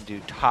Nintendo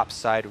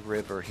topside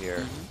river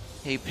here.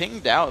 He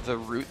pinged out the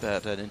route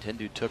that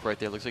Nintendo took right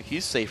there. Looks like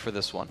he's safe for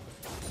this one.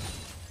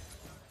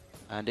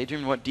 And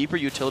Daydream went deeper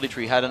utility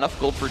tree. Had enough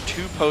gold for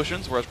 2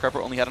 potions, whereas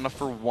Prepper only had enough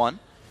for 1.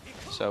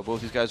 So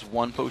both these guys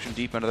 1 potion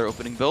deep into their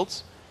opening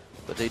builds.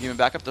 But Daydream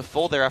back up to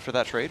full there after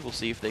that trade. We'll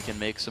see if they can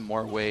make some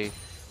more way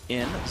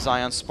in.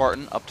 Zion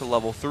Spartan up to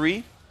level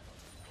 3.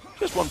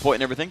 Just 1 point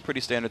and everything.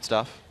 Pretty standard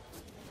stuff.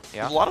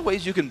 Yeah. There's a lot of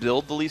ways you can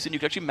build the Lee Sin. You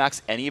can actually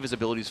max any of his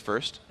abilities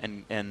first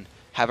and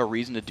have a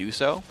reason to do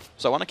so.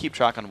 So I want to keep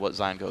track on what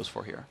Zion goes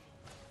for here.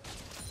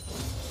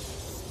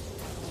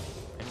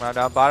 And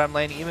down bottom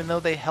lane, even though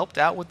they helped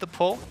out with the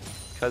pull,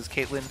 because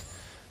Caitlyn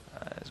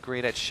is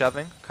great at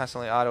shoving,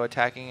 constantly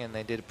auto-attacking, and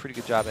they did a pretty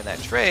good job in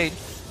that trade,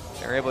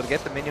 they're able to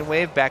get the minion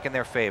wave back in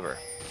their favor.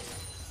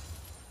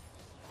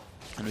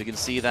 And we can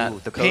see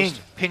that the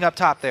ping up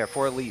top there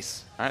for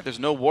Elise. All right, there's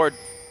no ward.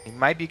 He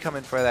might be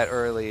coming for that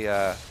early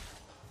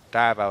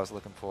dive I was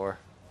looking for.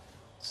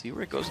 See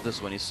where it goes with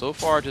this one. He's so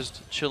far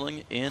just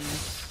chilling in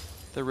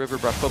the river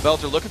brush.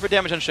 Belter looking for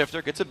damage on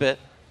Shifter, gets a bit.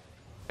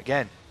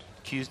 Again,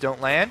 Qs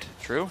don't land.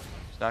 True.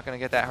 He's not going to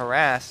get that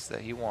harass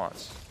that he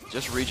wants.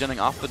 Just regenning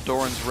off the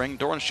Doran's ring.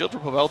 Doran's shield for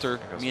Pobelter,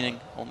 meaning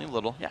only a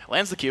little. Yeah,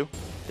 lands the Q.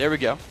 There we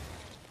go.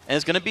 And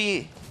it's going to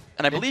be,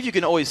 and I believe you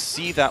can always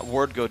see that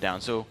ward go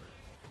down. So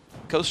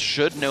Coast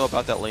should know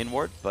about that lane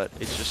ward, but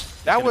it's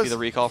just going to be the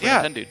recall for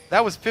Nintendude.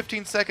 That was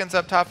 15 seconds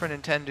up top for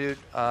Nintendude.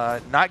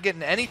 Not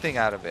getting anything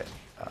out of it.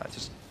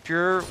 Just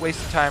pure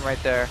waste of time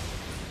right there.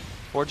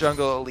 For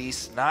Jungle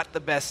Elise, not the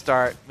best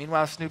start.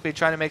 Meanwhile, Snoopy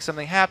trying to make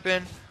something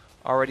happen.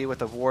 Already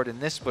with a ward in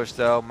this bush,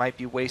 though, might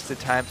be wasted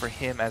time for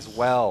him as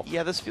well.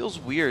 Yeah, this feels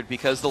weird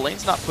because the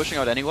lane's not pushing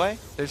out anyway.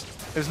 There's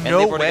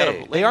no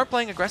way. They aren't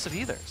playing aggressive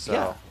either.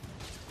 So.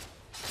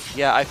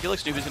 Yeah, I feel like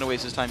Snoopy's going to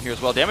waste his time here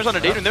as well. Damage on a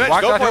Daydream.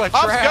 Go for it.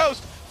 Pops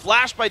Ghost.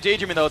 Flash by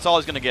Daydreaming, though. It's all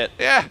he's going to get.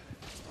 Yeah.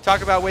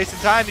 Talk about wasting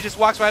time. He just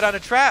walks right on a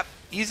trap.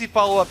 Easy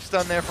follow-up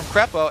stun there from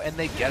Crepo, and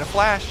they get a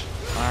flash.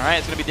 All right,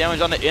 it's going to be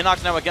damage on the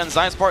Inox now again.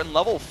 Zion Spartan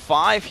level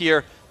 5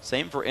 here.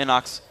 Same for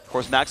Inox. Of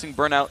course, maxing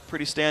burnout,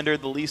 pretty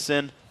standard. The Lee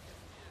Sin.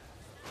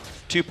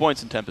 2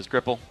 points in Tempest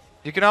Cripple.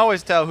 You can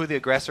always tell who the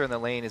aggressor in the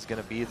lane is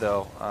going to be,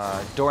 though.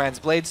 Doran's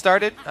Blade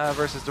started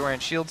versus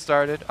Doran's Shield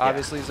started.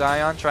 Obviously,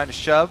 Zion trying to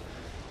shove.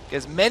 Get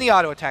as many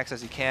auto attacks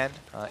as he can.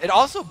 It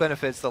also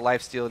benefits the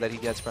lifesteal that he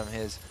gets from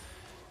his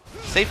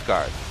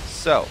Safeguard.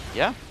 So,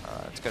 yeah,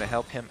 it's going to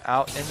help him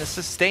out in the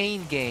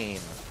sustain game.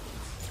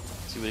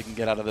 See what he can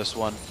get out of this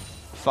one.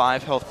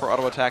 5 health per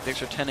auto attack,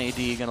 extra 10 AD,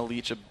 going to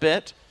leech a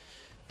bit.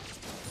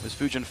 There's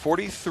Fujin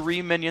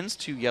 43 minions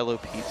to Yellow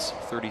Pete's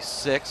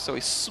 36, so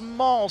a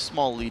small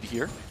lead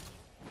here.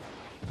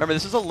 Remember,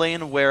 this is a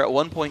lane where at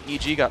one point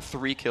EG got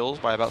 3 kills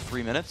by about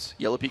 3 minutes,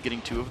 Yellow Pete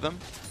getting 2 of them,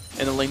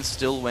 and the lane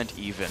still went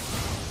even.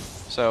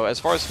 So as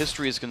far as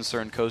history is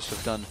concerned, Coast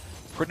have done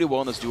pretty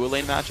well in this duo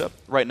lane matchup.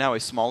 Right now, a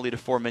small lead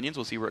of 4 minions.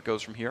 We'll see where it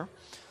goes from here.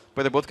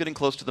 But they're both getting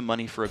close to the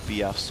money for a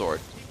BF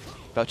sword.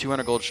 About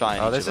 200 gold shy.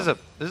 Oh, this is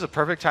a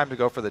perfect time to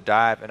go for the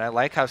dive, and I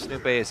like how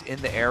Snoopy is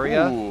in the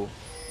area. Ooh.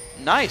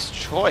 Nice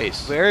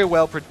choice. Very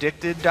well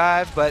predicted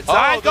dive, but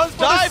Zion goes for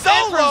dive the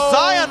solo. For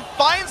Zion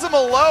finds him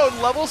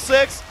alone, level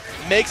 6,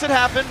 makes it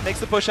happen, makes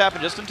the push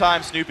happen just in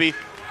time. Snoopy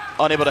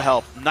unable to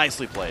help.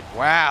 Nicely played.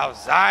 Wow,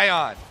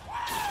 Zion.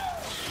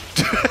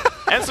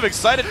 And some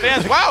excited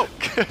fans. Wow,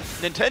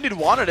 Nintendude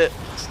wanted it.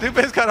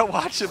 Snoopy's got to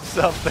watch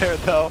himself there,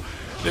 though.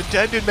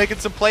 Nintendude making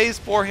some plays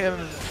for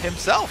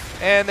himself,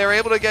 and they're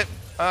able to get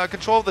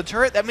control of the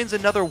turret. That means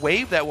another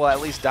wave that will at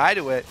least die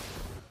to it.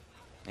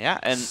 Yeah,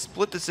 and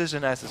split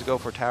decision has to go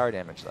for tower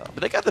damage, though.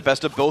 But they got the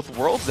best of both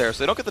worlds there,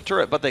 so they don't get the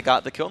turret, but they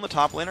got the kill in the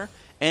top laner.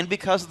 And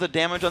because of the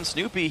damage on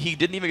Snoopy, he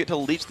didn't even get to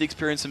leech the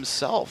experience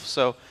himself.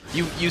 So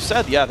you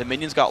said, yeah, the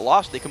minions got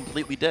lost. They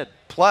completely did.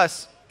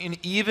 Plus,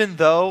 even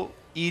though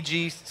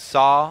EG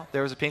saw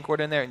there was a pink ward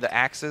in there, and the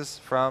axes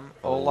from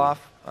Olaf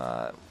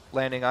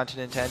landing onto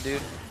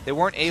Nintendude, they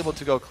weren't able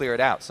to go clear it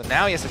out. So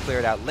now he has to clear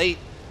it out late.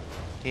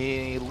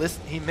 He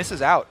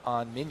misses out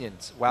on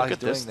minions while he's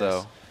doing this.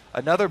 Though.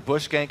 Another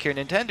bush gank here.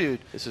 Nintendude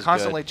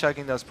constantly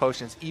chugging those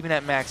potions, even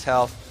at max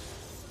health.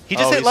 He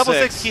just hit level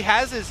 6. He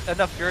has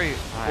enough fury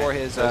for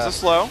his... There's a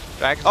slow.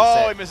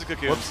 He misses a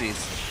cocoon.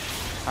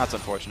 Whoopsies. That's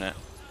unfortunate.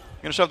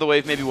 Going to shove the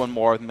wave, maybe one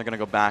more, then they're going to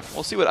go back.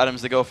 We'll see what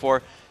items they go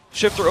for.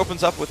 Shifter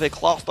opens up with a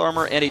cloth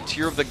armor and a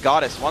Tear of the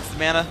Goddess. Wants the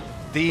mana,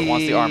 but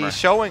wants the armor.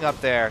 Showing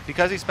up there,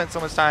 because he spent so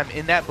much time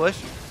in that bush,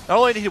 not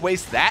only did he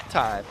waste that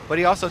time, but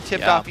he also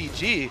tipped off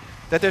EG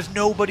that there's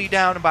nobody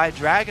down by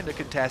Dragon to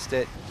contest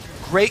it.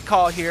 Great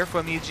call here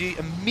from EG,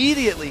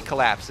 immediately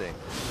collapsing.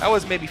 That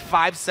was maybe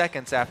 5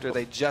 seconds after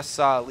they just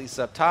saw Elise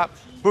up top.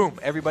 Boom,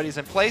 everybody's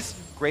in place.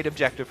 Great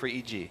objective for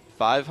EG.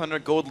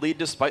 500 gold lead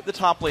despite the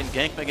top lane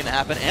gank making it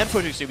happen and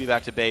pushing Snoopy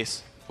back to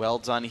base. Well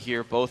done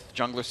here. Both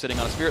junglers sitting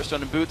on a Spirit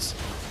Stone and Boots.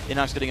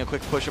 Inox getting a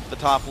quick push up the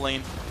top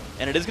lane.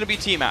 And it is going to be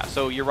Tiamat.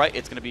 So you're right,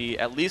 it's going to be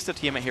at least a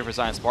Tiamat here for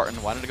Zion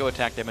Spartan. Wanted to go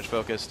attack damage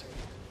focused.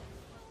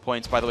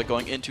 Points, by the way,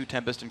 going into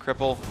Tempest and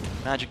Cripple.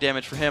 Magic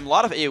damage for him. A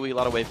lot of AoE, a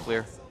lot of wave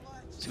clear.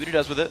 See what he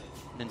does with it.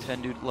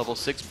 Nintendude level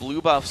 6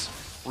 blue buffs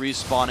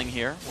respawning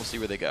here. We'll see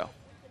where they go.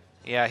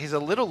 Yeah, he's a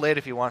little late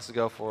if he wants to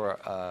go for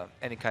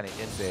any kind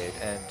of invade.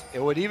 And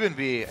it would even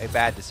be a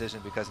bad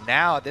decision because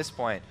now at this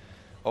point,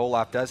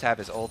 Olaf does have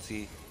his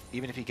ulti.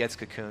 Even if he gets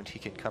cocooned, he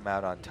can come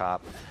out on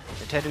top.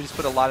 Nintendo just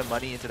put a lot of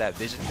money into that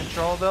vision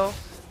control, though.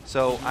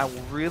 So I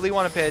really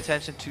want to pay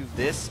attention to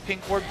this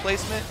pink ward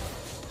placement.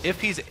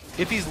 if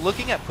he's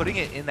looking at putting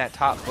it in that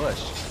top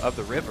bush of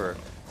the river,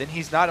 then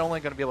he's not only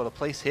going to be able to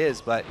place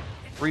his, but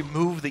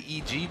remove the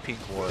EG pink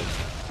ward.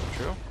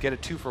 True. Get a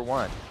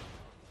 2-for-1.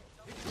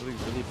 Really,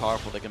 really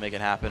powerful. They can make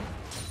it happen.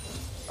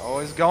 Oh,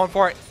 he's going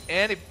for it,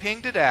 and he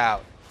pinged it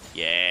out.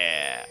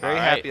 Yeah. Very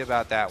happy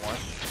about that one.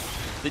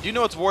 They do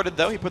know it's warded,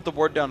 though. He put the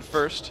ward down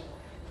first.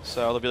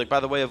 So they'll be like,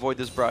 by the way, avoid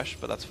this brush,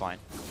 but that's fine.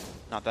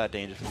 Not that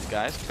dangerous for these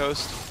guys.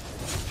 Coast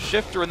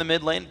Shifter in the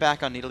mid lane,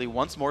 back on Nidalee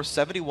once more.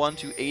 71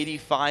 to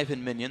 85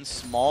 in minions.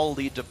 Small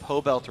lead to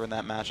Pobelter in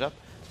that matchup.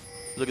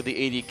 Look at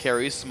the AD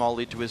carries, small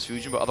lead to his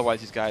Fusion, but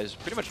otherwise these guys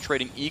pretty much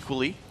trading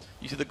equally.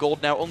 You see the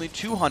gold now only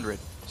 200.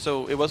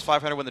 So it was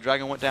 500 when the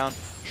Dragon went down.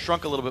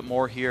 Shrunk a little bit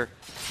more here.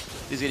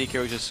 These AD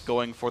carries just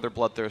going for their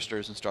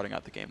Bloodthirsters and starting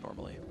out the game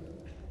normally.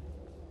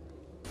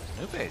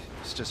 Snoopy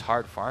is just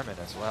hard farming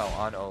as well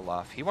on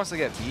Olaf. He wants to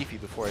get beefy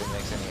before he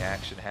makes any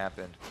action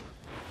happen.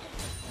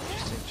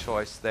 Interesting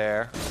choice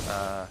there.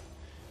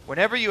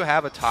 Whenever you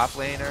have a top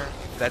laner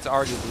that's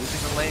already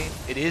losing the lane,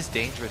 it is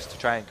dangerous to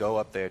try and go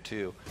up there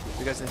too,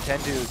 because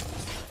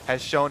Nintendo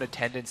has shown a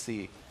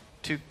tendency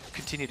to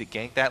continue to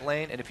gank that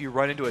lane, and if you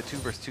run into a 2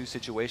 versus 2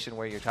 situation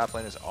where your top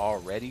lane is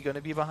already going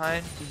to be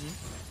behind,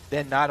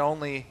 then not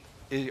only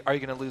are you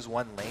going to lose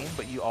one lane,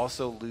 but you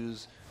also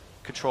lose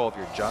control of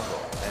your jungle.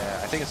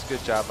 I think it's a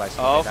good job by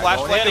Snoopy. Oh, flash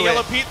play to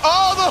Yellow Pete.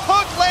 Oh, the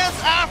hook lands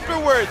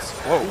afterwards.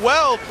 Whoa.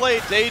 Well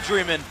played,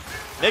 Daydreamin'.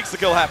 Makes the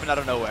kill happen out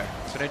of nowhere.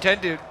 So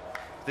Nintendo,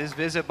 this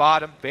visit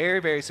bottom, very,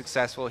 very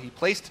successful. He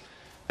placed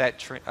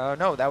that, oh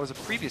no, that was a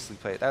previously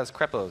played. That was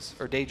Krepo's,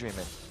 or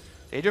Daydreamin'.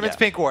 Daydreamin's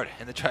pink ward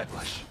in the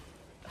tri-bush.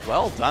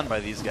 Well done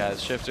by these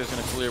guys. Shifter's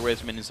going to clear away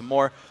some minions some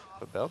more.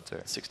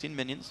 Pobelter. 16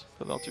 minions.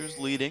 Pobelter's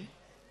leading.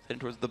 Heading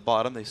towards the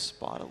bottom. They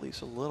spot at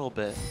least a little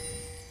bit.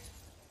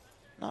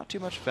 Not too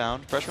much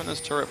found. Pressure on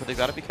this turret, but they've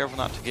got to be careful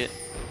not to get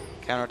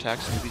counterattacks.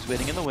 Snoopy's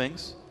waiting in the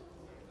wings.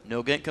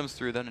 No gank comes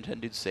through, though.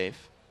 Nintendo's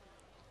safe.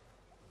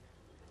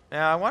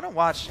 Now, I want to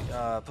watch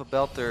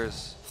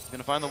Pobelter's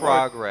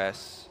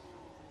progress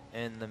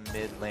in the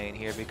mid lane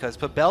here, because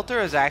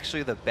Pobelter is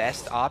actually the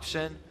best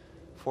option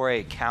for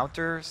a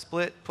counter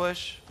split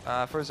push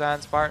for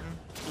Zion Spartan.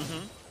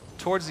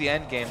 Towards the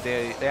end game,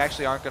 they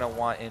actually aren't going to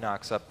want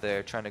Inox up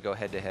there trying to go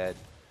head-to-head.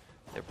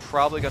 They're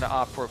probably going to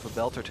opt for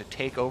Pobelter to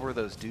take over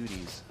those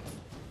duties.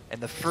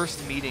 And the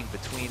first meeting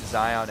between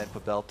Zion and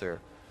Pobelter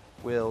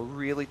will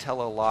really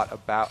tell a lot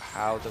about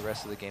how the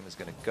rest of the game is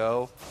going to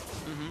go.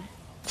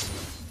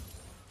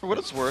 For what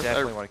it's worth,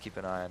 Definitely want to keep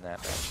an eye on that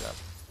matchup.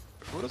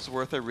 For what it's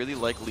worth, I really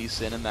like Lee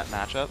Sin in that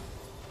matchup,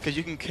 because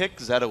you can kick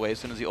Zed away as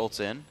soon as he ults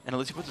in, and at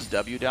least he puts his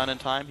W down in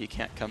time, he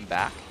can't come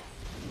back.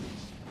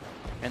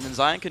 And then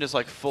Zion can just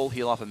like full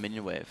heal off a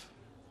minion wave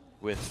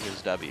with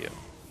his W.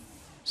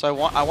 So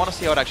I want to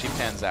see how it actually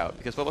pans out,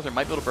 because Pobelter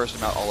might be able to burst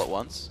him out all at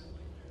once.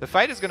 The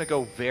fight is going to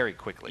go very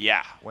quickly.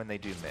 Yeah. When they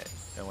do mid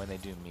and when they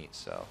do meet,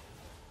 so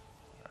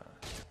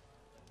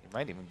he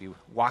might even be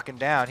walking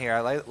down here.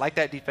 I like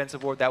that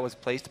defensive ward that was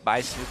placed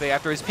by Snoopy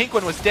after his pink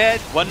one was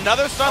dead.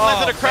 Another stun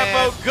lands into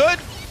Krepo.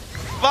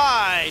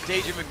 Goodbye.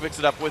 Daydream mix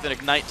it up with an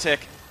ignite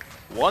tick.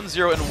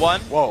 1-0 and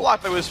 1. Whoa.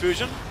 Blocked by Wiz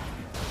Fusion.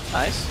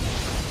 Nice.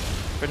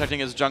 Protecting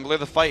his jungler.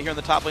 The fight here in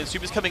the top lane.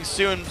 Snoopy's coming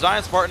soon.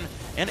 Zion Spartan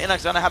and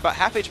Inox down to have about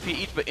half HP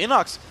each, but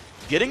Inox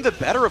getting the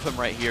better of him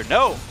right here.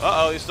 No.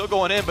 Uh-oh, he's still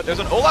going in, but there's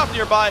an Olaf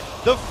nearby.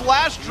 The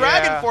Flash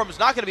Dragon form is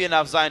not going to be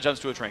enough. Zion jumps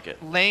to a trinket.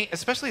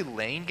 Especially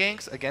lane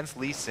ganks against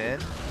Lee Sin,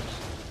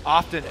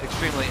 often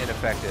extremely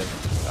ineffective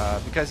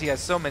because he has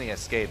so many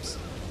escapes.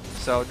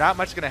 So not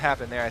much going to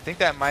happen there. I think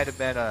that might have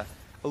been a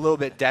little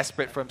bit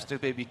desperate from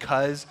Snoopy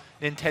because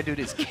Nintendo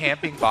is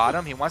camping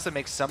bottom. He wants to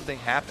make something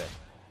happen.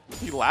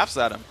 He laughs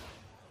at him.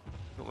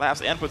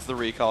 Laughs and puts the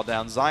recall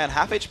down. Zion,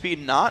 half HP,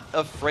 not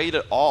afraid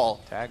at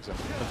all. Tags him.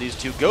 Of these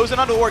two. Goes in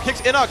onto the ward, kicks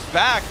Inox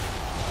back.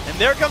 And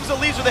there comes the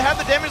lead, so they have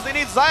the damage they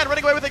need. Zion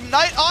running away with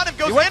Ignite on him.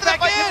 Goes into that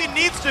fight if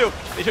he needs to.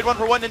 They should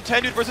 1-for-1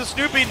 Nintendo versus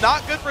Snoopy.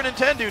 Not good for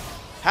Nintendo.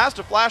 Has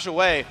to flash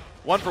away.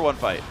 1-for-1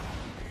 fight.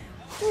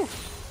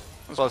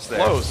 Close there.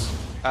 Close.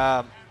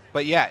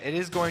 But yeah, it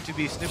is going to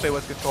be Snoopy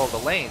with control of the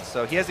lane,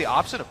 so he has the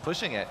option of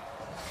pushing it.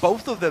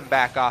 Both of them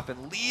back off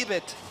and leave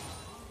it.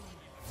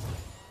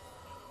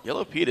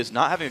 Yellow Pete is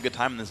not having a good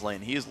time in this lane.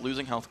 He is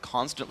losing health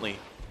constantly.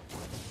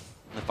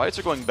 And the fights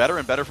are going better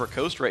and better for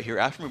Coast right here.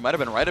 After we might have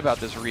been right about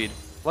this read.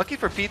 Lucky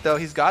for Pete, though,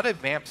 he's got a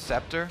Vamp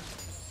Scepter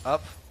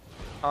up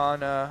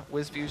on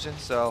Wiz Fusion,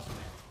 so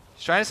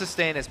he's trying to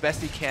sustain as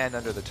best he can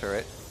under the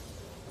turret.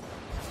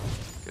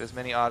 Get as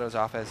many autos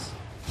off as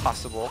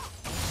possible.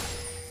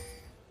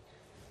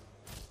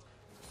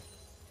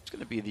 It's going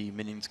to be the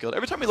minion skill.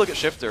 Every time we look at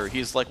Shifter,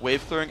 he's like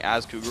wave clearing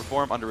as Cougar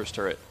form under his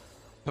turret.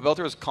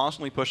 Pobelter is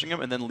constantly pushing him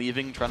and then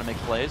leaving, trying to make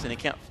plays, and he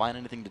can't find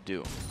anything to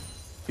do.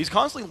 He's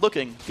constantly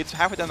looking, gets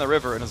halfway down the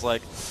river, and is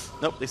like,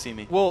 nope, they see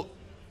me. Well,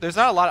 there's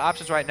not a lot of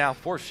options right now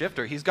for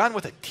Shifter. He's gone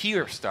with a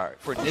tier start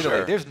for Nidalee.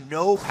 Sure. There's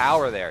no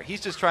power there. He's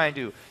just trying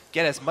to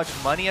get as much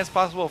money as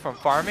possible from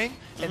farming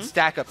and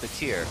stack up the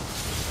tier.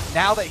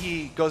 Now that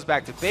he goes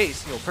back to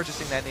base,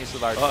 purchasing that Nasal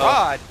Large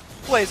Rod,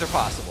 plays are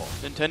possible.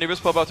 Nintendo vs.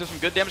 Pobelter, some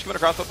good damage coming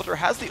across. Pobelter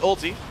has the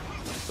ulti.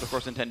 But of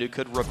course, Nintendo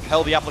could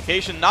repel the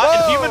application.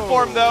 Not in human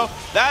form, though.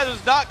 That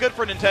is not good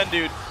for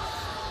Nintendo.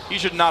 He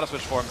should not have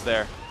switched forms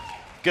there.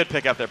 Good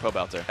pick up there,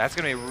 Pobelter. That's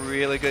going to be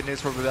really good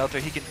news for Pobelter.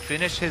 He can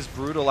finish his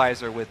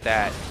Brutalizer with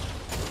that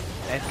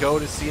and go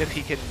to see if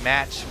he can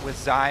match with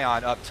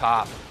Zion up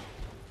top.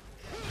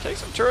 Take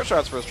some turret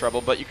shots for his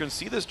trouble, but you can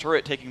see this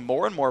turret taking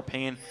more and more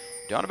pain,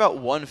 down about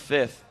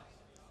 1/5.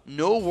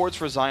 No wards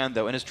for Zion,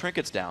 though, and his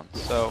trinket's down.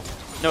 So,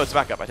 no, it's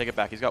back up. I take it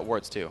back. He's got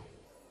wards, too.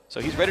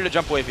 So he's ready to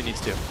jump away if he needs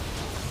to.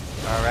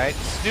 All right.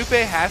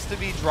 Snoopy has to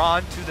be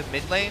drawn to the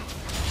mid lane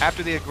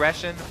after the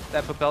aggression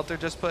that Pobelter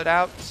just put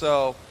out.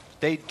 So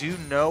they do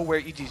know where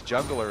EG's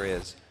jungler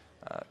is.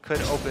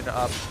 Could open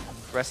up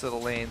the rest of the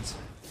lanes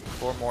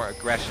for more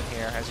aggression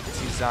here. As you can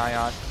see,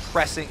 Zion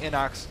pressing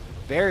Inox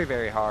very,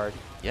 very hard.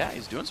 Yeah,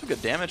 he's doing some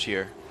good damage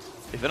here.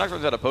 If Inox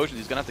runs out of potions,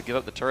 he's going to have to give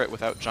up the turret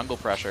without jungle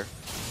pressure.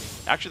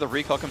 Actually, the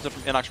recall comes in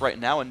from Inox right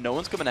now, and no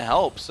one's coming to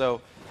help.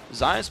 So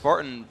Zion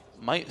Spartan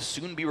might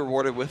soon be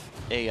rewarded with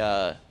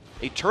a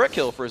turret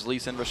kill for his Lee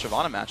Sin vs.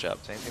 Shyvana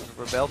matchup. Same thing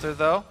for Belter,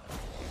 though.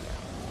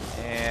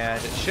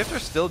 And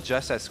Shifter's still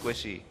just as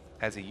squishy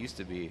as he used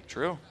to be.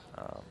 True.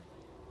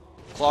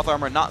 Cloth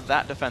armor not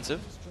that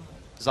defensive.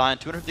 Zion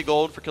 250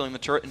 gold for killing the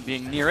turret and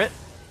being near it.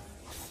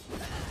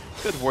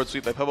 Good ward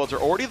sweep by Pobelter.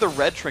 Already the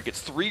red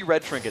trinkets, 3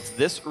 red trinkets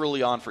this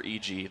early on for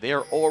EG. They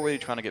are already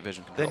trying to get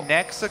vision control. The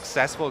next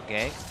successful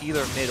gank,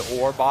 either mid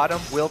or bottom,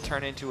 will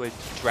turn into a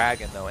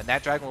dragon, though. And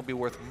that dragon will be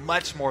worth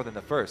much more than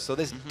the first. So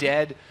this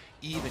dead,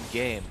 even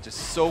game, just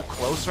so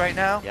close right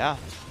now,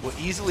 will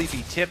easily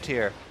be tipped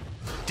here.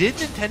 Did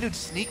Nintendo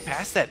sneak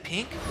past that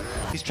pink?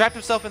 He's trapped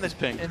himself in this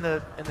pink in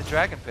the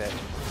dragon pit.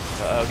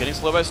 Getting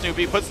slow by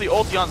Snoopy. Puts the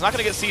ulti on. He's not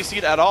going to get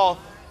CC'd at all.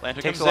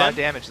 Lantern Takes comes a lot in. of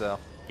damage, though.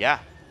 Yeah.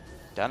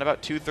 Down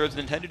about 2/3.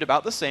 Nintendo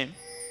about the same.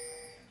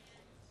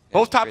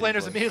 Both top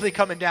laners immediately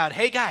coming down.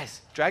 Hey,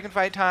 guys, dragon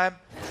fight time.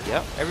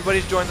 Yep.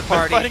 Everybody's joined the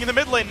party. Fighting in the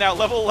mid lane now.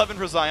 Level 11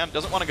 for Zion.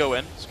 Doesn't want to go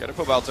in. Scared of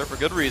Pobelter for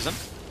good reason.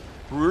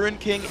 Ruin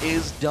King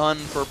is done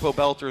for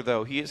Pobelter,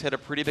 though. He has hit a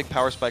pretty big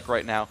power spike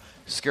right now.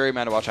 Scary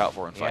man to watch out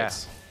for in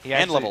fights.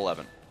 And level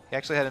 11. He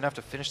actually had enough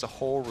to finish the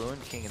whole Ruin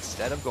King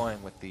instead of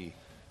going with the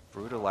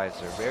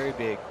Brutalizer. Very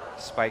big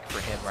spike for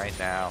him right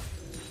now.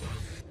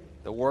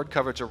 The ward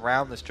coverage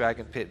around this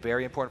Dragon Pit,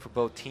 very important for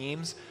both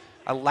teams.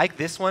 I like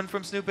this one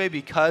from Snoopy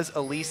because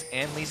Elise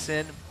and Lee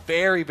Sin,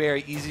 very,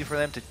 very easy for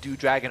them to do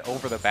Dragon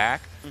over the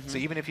back. So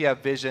even if you have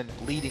vision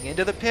leading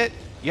into the pit,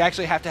 you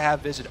actually have to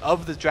have vision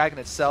of the Dragon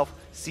itself,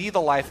 see the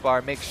life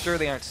bar, make sure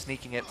they aren't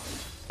sneaking it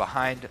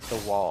behind the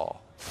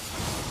wall.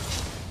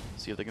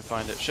 See if they can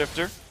find it.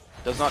 Shifter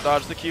does not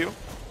dodge the Q.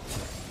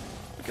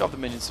 Get off the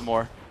minions some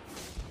more.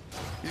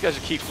 These guys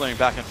just keep flaring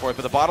back and forth,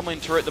 but the bottom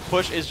lane turret, the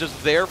push is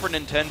just there for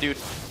Nintendo.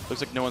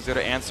 Looks like no one's there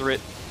to answer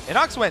it.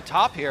 Inox went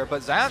top here,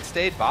 but Zion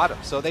stayed bottom.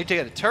 So they take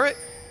a turret.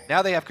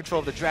 Now they have control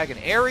of the dragon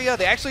area.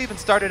 They actually even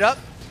started up.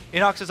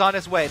 Inox is on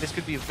his way. This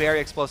could be a very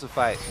explosive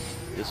fight.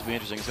 This will be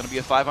interesting. It's going to be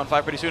a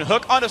 5-on-5 pretty soon.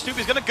 Hook onto Snoopy.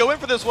 He's going to go in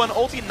for this one.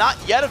 Ulti not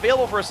yet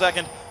available for a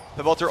second.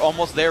 Pobelter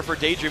almost there for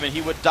Daydream, and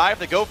he would die if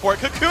they go for it.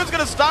 Cocoon's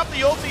going to stop the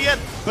ulti in,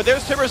 but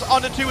there's Timbers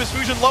onto 2. His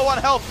fusion low on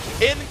health.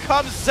 In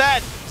comes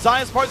Zed.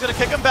 Zion Spartan's going to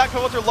kick him back.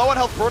 Pobelter low on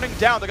health, burning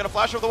down. They're going to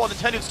flash over the wall.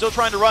 Nintendo's still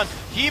trying to run.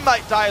 He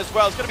might die as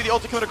well. It's going to be the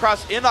ulti coming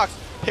across. Inox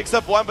picks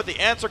up one, but the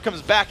answer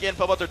comes back in.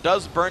 Pobelter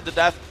does burn to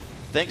death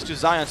thanks to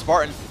Zion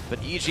Spartan, but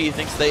EG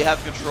thinks they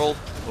have control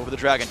over the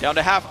dragon. Down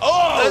to half.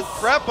 Oh,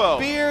 Crepo!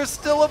 Spear's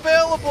still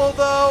available,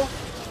 though.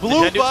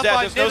 Blue buff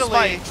on There's no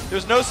smite.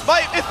 There's no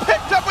smite. It's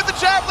picked up with the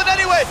javelin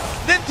anyway.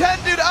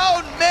 Nintendo,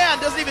 oh man,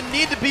 doesn't even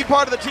need to be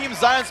part of the team.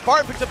 Zion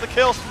Spartan picks up the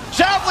kill.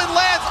 Javelin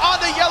lands on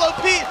the yellow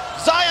Pete.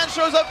 Zion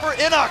shows up for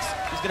Inox.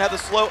 He's going to have the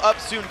slow up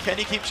soon. Can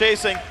he keep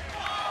chasing?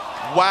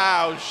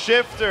 Wow,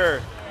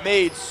 Shifter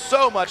made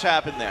so much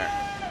happen there.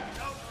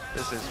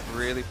 This is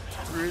really,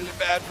 really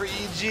bad for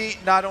EG.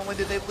 Not only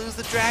did they lose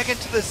the dragon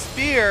to the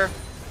spear,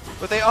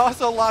 but they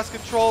also lost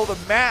control of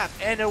the map,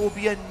 and it will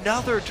be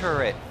another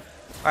turret.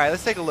 All right,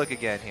 let's take a look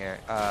again here,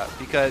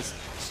 because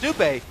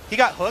Snoopy, he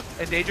got hooked,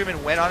 and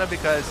Daydream went on him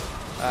because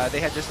they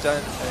had just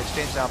done an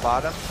exchange down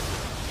bottom.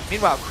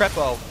 Meanwhile,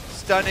 Crepo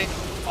stunning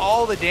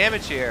all the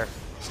damage here.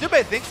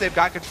 Snoopy thinks they've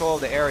got control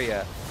of the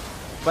area,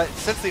 but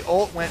since the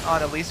ult went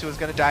on Elise, who was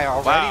going to die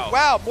already.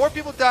 Wow, more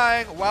people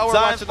dying while we're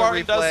watching the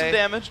replay. Does some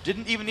damage.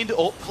 Didn't even need to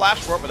ult flash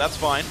for it, but that's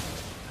fine.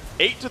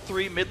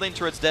 8-3, mid lane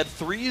turrets dead.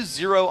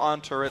 3-0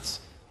 on turrets.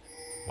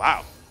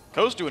 Wow,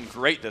 Ko's doing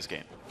great this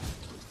game.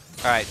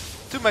 All right,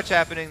 too much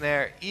happening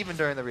there, even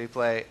during the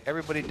replay.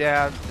 Everybody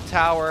down, the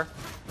tower.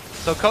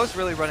 So Ko's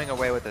really running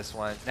away with this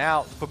one.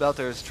 Now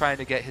Pobelter is trying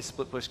to get his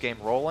split push game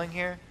rolling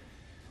here.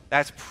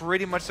 That's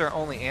pretty much their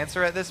only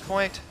answer at this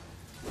point.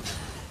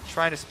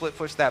 Trying to split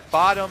push that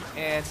bottom,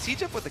 and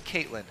siege up with the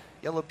Caitlyn.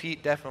 Yellow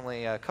Pete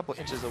definitely a couple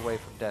inches away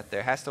from death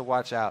there. Has to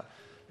watch out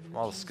from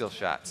all the skill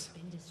shots.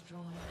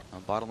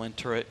 Bottom lane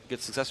turret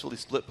gets successfully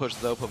split pushed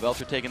though.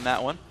 Pobelter taking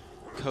that one.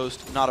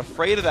 Coast not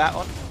afraid of that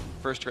one.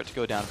 First turret to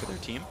go down for their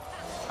team.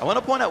 I want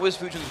to point out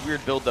WizFusion's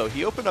weird build though.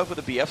 He opened up with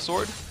a BF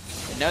sword,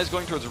 And now he's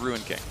going towards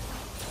Ruin King.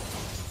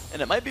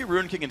 And it might be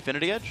Ruin King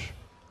Infinity Edge,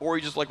 or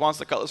he just like wants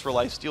the Cutlass for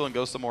lifesteal and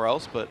goes somewhere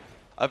else, but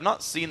I've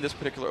not seen this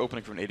particular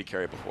opening from an AD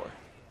carry before.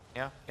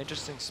 Yeah,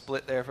 interesting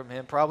split there from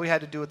him. Probably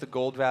had to do with the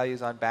gold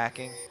values on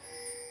backing.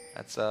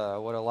 That's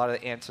what a lot of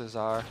the answers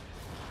are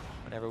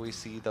whenever we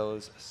see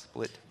those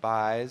split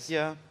buys.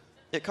 Yeah,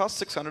 it costs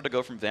 600 to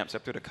go from Vamp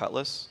Scepter to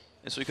Cutlass,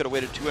 and so he could have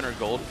waited 200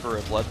 gold for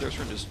a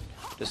Bloodthirster and just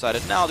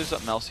decided, nah, I'll do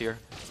something else here.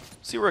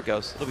 See where it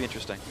goes. It'll be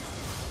interesting.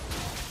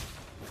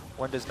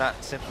 One does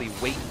not simply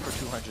wait for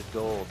 200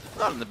 gold.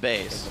 Not in the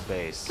base. In the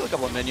base. Kill a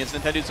couple of minions,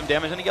 Nintendo do some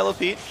damage on a Yellow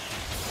Pete,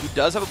 who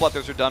does have a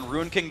Bloodthirster done.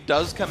 Ruin King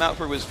does come out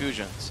for Wiz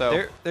Fusion,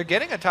 so they're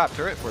getting a top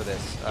turret for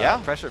this. Yeah.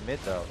 Pressure mid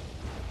though.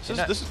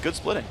 This is good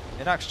splitting.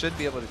 Inox should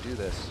be able to do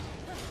this.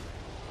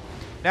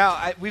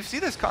 Now, we've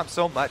seen this comp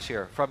so much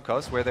here from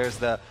Coast, where there's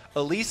the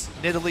Elise,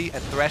 Nidalee,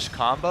 and Thresh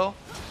combo.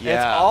 Yeah. And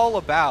it's all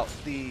about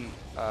the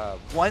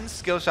one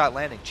skill shot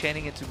landing,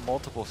 chaining into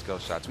multiple skill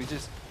shots. We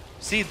just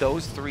see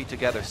those three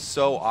together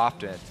so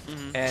often.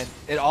 And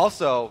it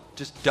also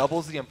just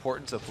doubles the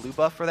importance of blue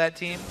buff for that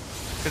team,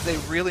 because they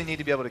really need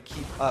to be able to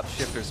keep up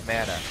Shifter's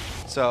mana.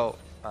 So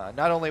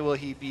not only will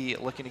he be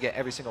looking to get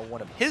every single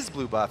one of his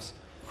blue buffs,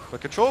 but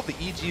control of the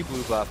EG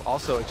blue buff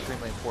also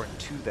extremely important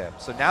to them.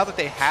 So now that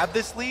they have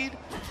this lead,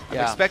 I'm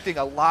expecting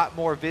a lot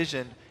more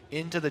vision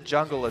into the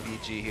jungle of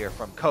EG here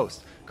from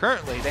Coast.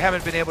 Currently, they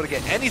haven't been able to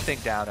get anything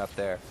down up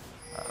there.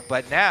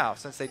 But now,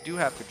 since they do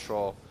have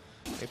control,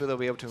 maybe they'll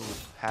be able to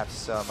have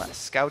some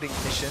scouting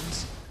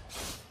missions.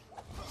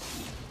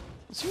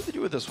 Let's see what they do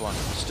with this one.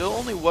 Still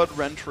only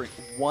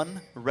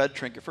one red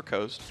trinket for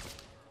Coast.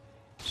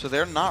 So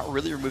they're not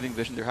really removing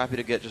vision. They're happy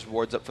to get just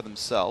wards up for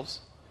themselves.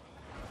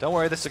 Don't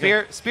worry, the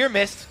spear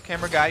missed.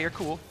 Camera guy, you're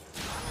cool.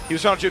 He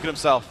was trying to juke it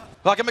himself.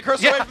 Fuck him, the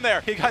cursor away from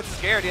there. He got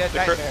scared, he had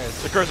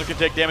nightmares. The cursor can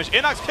take damage.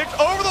 Inox kicked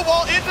over the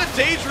wall into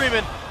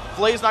Daydreamin'.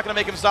 Flay's not going to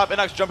make him stop.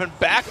 Inox jumping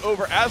back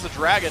over as a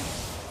dragon.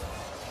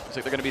 Looks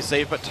like they're going to be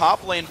safe, but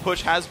top lane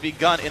push has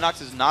begun.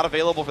 Inox is not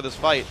available for this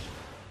fight.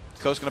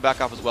 Coast's going to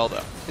back off as well,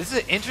 though. This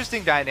is an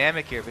interesting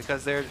dynamic here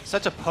because they're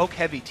such a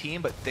poke-heavy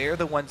team, but they're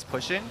the ones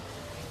pushing.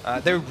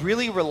 They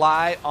really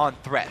rely on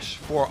Thresh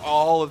for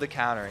all of the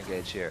counter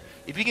engage here.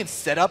 If you can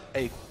set up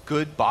a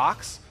good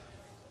box,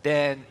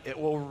 then it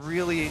will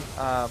really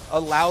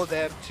allow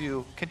them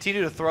to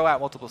continue to throw out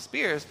multiple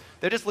spears.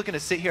 They're just looking to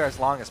sit here as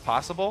long as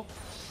possible.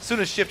 As soon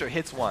as Shifter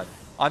hits one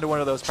onto one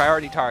of those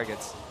priority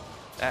targets,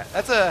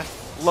 that's a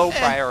low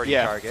priority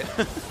target.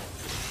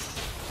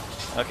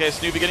 Okay,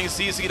 Snoopy getting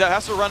CC. That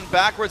has to run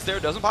backwards there.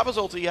 Doesn't pop his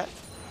ulti yet,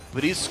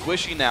 but he's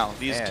squishy now.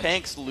 These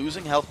tanks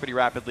losing health pretty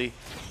rapidly.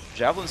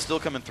 Javelin's still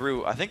coming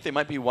through. I think they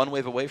might be one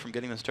wave away from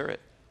getting this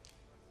turret.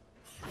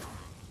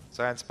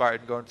 Zion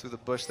Spartan going through the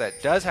bush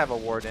that does have a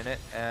ward in it,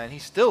 and he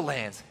still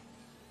lands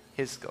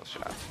his skill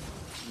shot.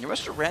 You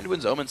rushed to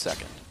Randuin's Omen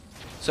second.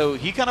 So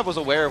he kind of was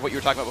aware of what you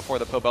were talking about before,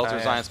 the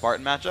Pobelter Zion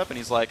Spartan matchup, and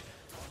he's like,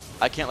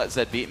 I can't let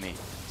Zed beat me.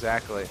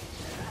 Exactly.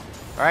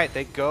 All right,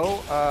 they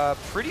go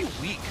pretty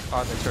weak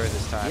on the turret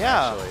this time,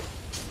 actually.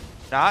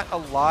 Not a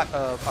lot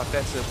of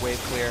offensive wave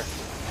clear.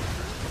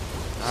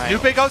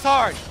 Snoopy goes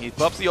hard. He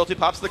buffs the ulti,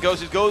 pops the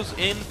ghost. He goes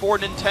in for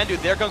Nintendo.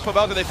 There comes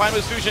Pobelter. They find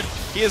Wiz Fusion.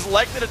 He is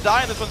likely to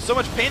die in this one. So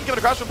much pain coming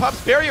across from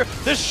Pop's barrier.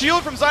 The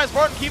shield from Zion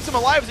Spartan keeps him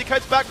alive as he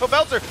kites back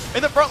Pobelter.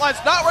 In the front lines,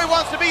 not where he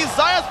wants to be.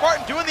 Zion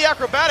Spartan doing the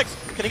acrobatics.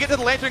 Can he get to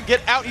the lantern,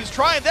 get out? He's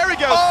trying. There he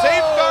goes.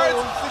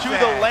 Safeguards to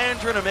the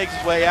lantern and makes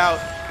his way out.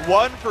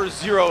 1 for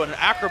 0 in an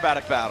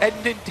acrobatic battle.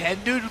 And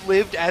Nintendo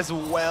lived as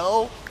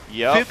well.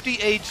 Yep. 50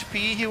 HP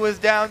he was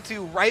down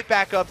to, right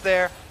back up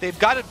there. They've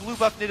got a blue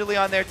buff Nidalee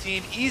on their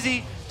team.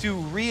 Easy to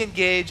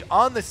re-engage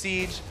on the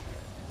siege.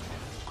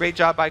 Great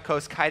job by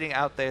Coast kiting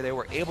out there. They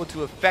were able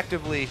to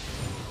effectively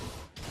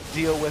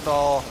deal with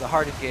all the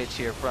hard engage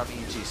here from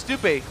EG.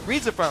 Stupe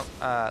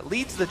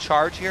leads the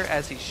charge here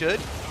as he should.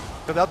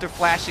 Pobelter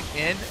flashing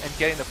in and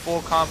getting the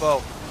full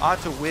combo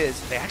onto Wiz.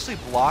 They actually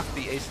blocked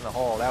the ace in the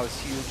hole. That was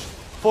huge.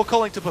 Full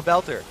culling to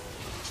Pobelter.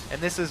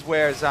 And this is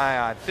where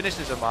Zion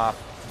finishes him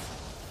off.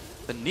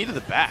 The knee to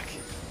the back.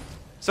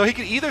 So he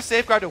could either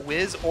safeguard a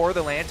Wiz or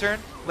the Lantern.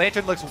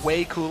 Lantern looks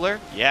way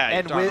cooler. Yeah,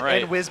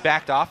 and Wiz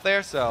backed off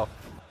there, so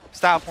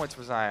style points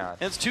for Zion.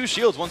 And it's 2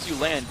 shields. Once you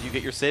land, you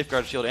get your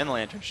safeguard shield and the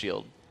lantern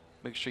shield.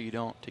 Make sure you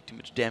don't take too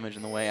much damage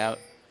on the way out.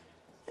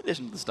 In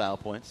addition to the style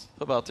points.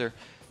 Pobelter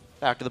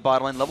back to the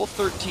bottom line. Level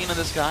 13 on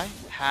this guy.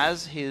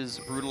 Has his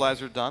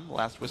brutalizer done.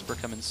 Last Whisper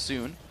coming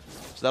soon.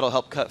 So that'll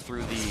help cut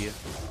through the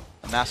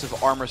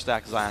massive armor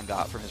stack Zion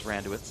got from his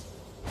Randuits.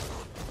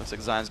 Looks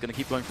like Zion's going to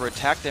keep going for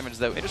attack damage,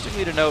 though.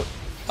 Interestingly to note,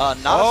 not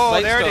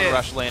a Sightstone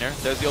rush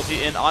laner. There's the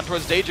ulti in on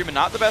towards Daydream, and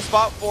not the best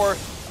spot for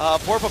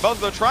poor Pobelter.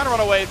 They're trying to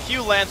run away.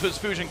 Q lands with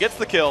Fusion, gets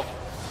the kill.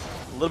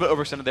 A little bit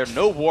overextended there.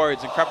 No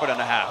wards, and Crepo down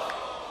to half.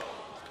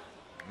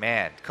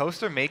 Man,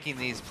 Coaster making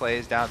these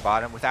plays down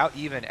bottom without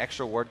even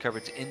extra ward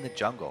coverage in the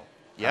jungle.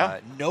 Yeah.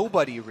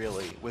 Nobody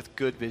really with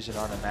good vision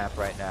on the map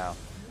right now.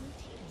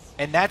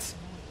 And that's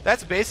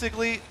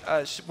basically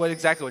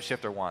exactly what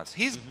Shifter wants.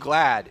 He's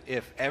glad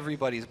if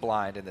everybody's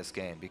blind in this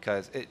game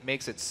because it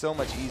makes it so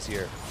much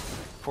easier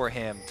for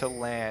him to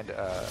land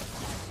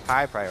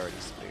high priority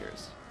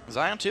spears.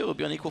 Zion, too, will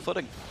be on equal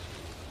footing.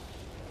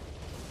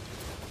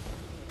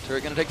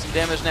 Turret going to take some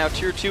damage now.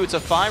 Tier 2, it's a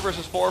 5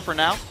 versus 4 for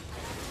now.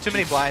 Too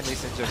many blind Lee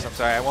Sin jokes. I'm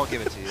sorry, I won't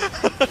give it to you.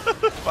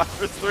 5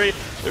 versus 3.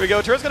 There we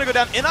go. Turret's going to go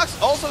down.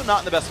 Inox also not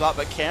in the best spot,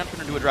 but can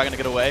turn into a dragon to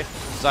get away.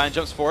 Zion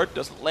jumps forward,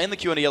 doesn't land the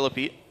Q on a Yellow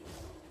Pete.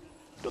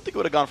 Don't think it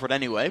would have gone for it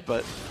anyway,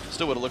 but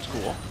still would have looked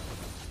cool.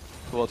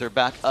 Welter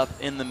back up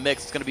in the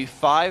mix. It's going to be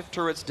 5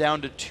 turrets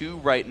down to 2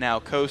 right now.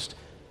 Coast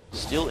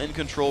still in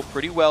control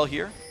pretty well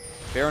here.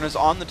 Baron is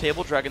on the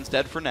table. Dragon's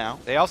dead for now.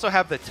 They also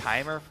have the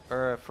timer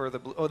for the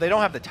blue. Oh, they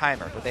don't have the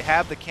timer, but they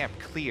have the camp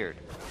cleared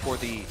for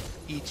the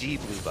EG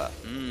blue buff.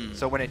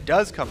 So when it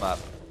does come up,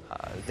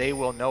 they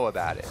will know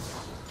about it.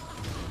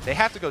 They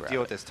have to go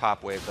deal with this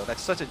top wave, though.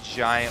 That's such a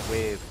giant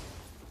wave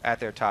at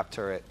their top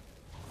turret.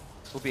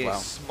 This will be a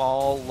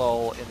small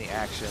lull in the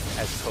action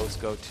as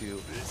Coast go to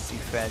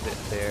defend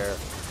their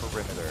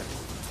perimeter.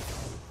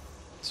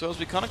 So as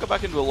we kind of go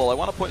back into a lull, I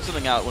want to point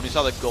something out when we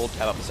saw the gold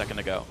tab up a second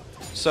ago.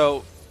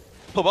 So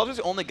Pobelter's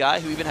the only guy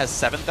who even has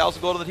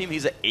 7,000 gold on the team.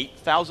 He's at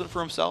 8,000 for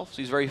himself,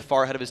 so he's very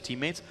far ahead of his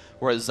teammates.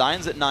 Whereas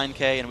Zion's at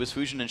 9K and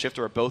Wisfusion and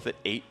Shifter are both at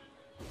 8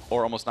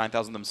 or almost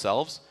 9,000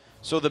 themselves.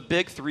 So the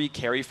big 3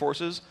 carry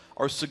forces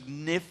are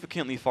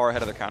significantly far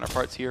ahead of their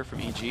counterparts here from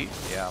EG.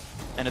 Yeah.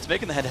 And it's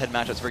making the head-to-head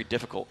matchups very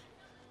difficult.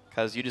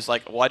 Because you just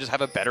like, well, I just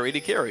have a better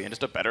AD carry and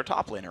just a better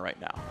top laner right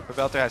now.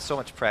 Pobelter has so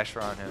much pressure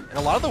on him. And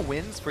a lot of the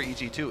wins for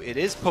EG too, it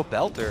is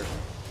Pobelter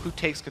who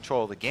takes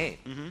control of the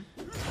game.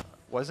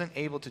 Wasn't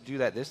able to do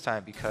that this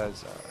time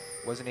because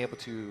wasn't able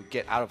to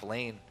get out of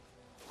lane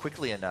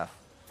quickly enough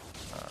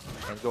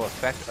and go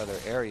affect other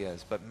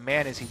areas. But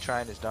man, is he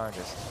trying his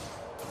darndest.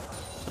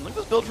 And look at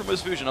this build from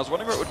Wisfusion. I was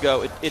wondering where it would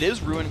go. It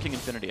is Ruin King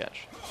Infinity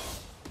Edge.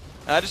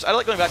 And I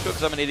like going back to it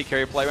because I'm an AD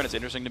carry player and it's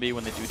interesting to me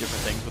when they do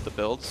different things with the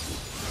builds.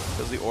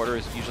 Because the order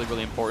is usually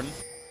really important.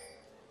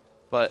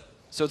 But,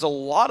 so it's a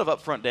lot of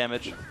upfront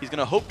damage. He's going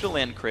to hope to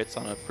land crits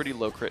on a pretty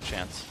low crit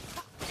chance.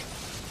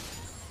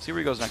 See where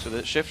he goes next with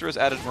it. Shifter has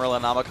added Morella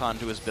Namacon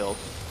to his build.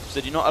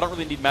 Said, you know, I don't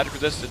really need magic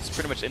resist. It's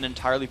pretty much an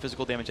entirely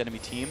physical damage enemy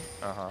team.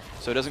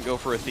 So it doesn't go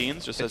for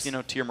Athenes. Just says, you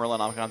know, tier Morella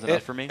Namacon's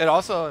enough for me. It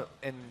also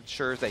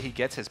ensures that he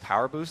gets his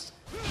power boost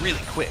really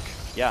quick.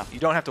 Yeah. You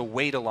don't have to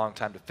wait a long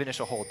time to finish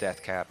a whole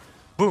death cap.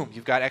 Boom,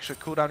 you've got extra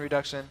cooldown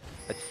reduction,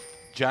 a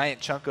giant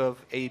chunk of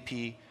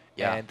AP,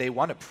 and they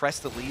want to press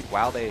the lead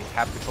while they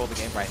have control of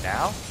the game right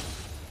now.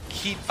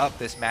 Keep up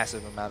this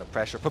massive amount of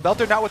pressure.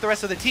 Pobelter not with the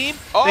rest of the team.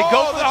 They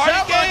go for the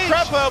hard engage.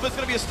 Crepo, but it's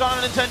going to be a stun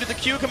on Nintendo. The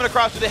Q coming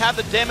across. Do they have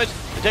the damage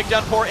to take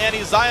down poor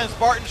Annie? Zion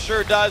Spartan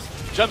sure does.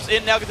 Jumps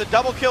in now, gets a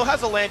double kill,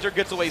 has a lantern,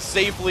 gets away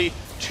safely.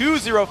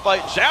 2-0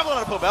 fight. Javelin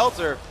on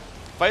Pobelter.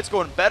 Fight's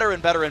going better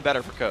and better and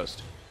better for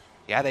Coast.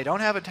 Yeah, they don't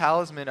have a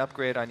talisman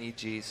upgrade on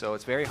EG, so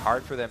it's very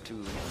hard for them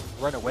to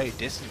run away,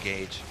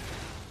 disengage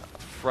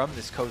from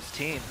this Coast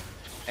team.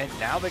 And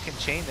now they can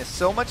chain this.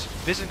 So much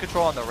vision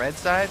control on the red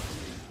side.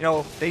 You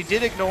know, they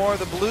did ignore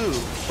the blue,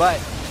 but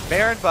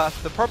Baron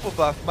buff, the purple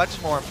buff, much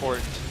more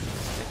important.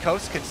 And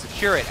Coast can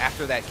secure it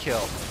after that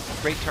kill.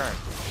 Great turn.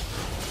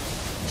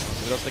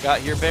 What else they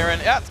got here,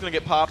 Baron? Yeah, it's going to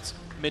get popped.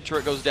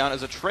 Mid-turret goes down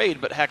as a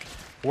trade, but heck,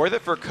 worth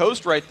it for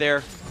Coast right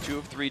there. 2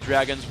 of 3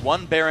 dragons,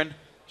 1 Baron.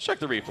 Check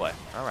the replay.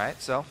 All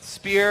right, so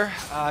spear,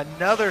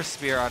 another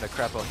spear onto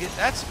Crepo.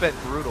 That's been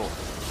brutal.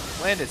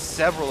 Landed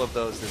several of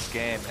those this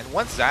game, and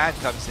once Zion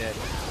comes in,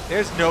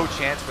 there's no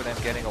chance for them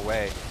getting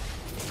away.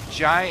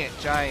 Giant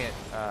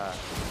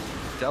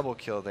double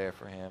kill there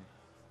for him.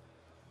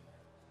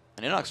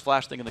 And Inox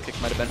flash thinking the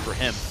kick might have been for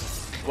him.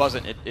 It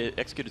wasn't. It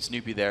executed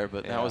Snoopy there,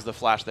 but that was the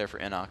flash there for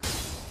Inox.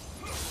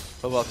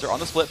 Pobelter on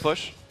the split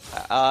push.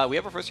 We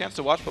have our first chance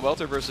to watch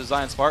Pobelter versus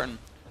Zion Spartan.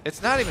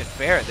 It's not even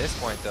fair at this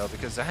point, though,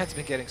 because Zion's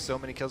been getting so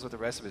many kills with the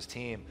rest of his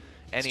team.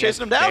 And he's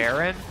chasing him down.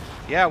 Baron.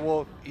 Yeah,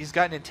 well, he's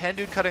got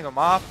Nintendo cutting him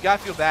off. You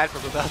gotta feel bad for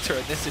Pobelter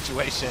in this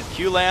situation.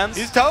 Q lands.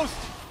 He's toast.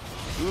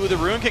 Ooh, the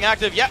Ruin King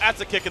active. Yeah, that's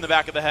a kick in the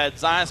back of the head.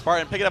 Zion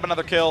Spartan picking up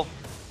another kill.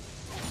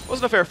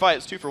 Wasn't a fair fight.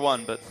 It's 2 for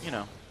 1, but, you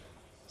know,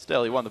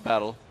 still, he won the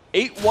battle.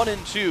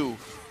 8-1-2,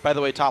 by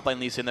the way, top lane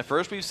Lee Sin. The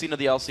first we've seen of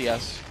the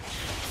LCS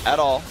at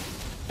all.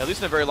 At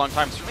least in a very long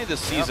time. Certainly this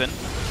season.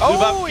 Oh, Blue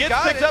buff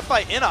gets picked up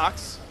by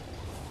Inox.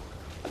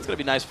 That's going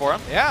to be nice for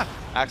him. Yeah.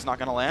 Axe not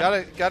going to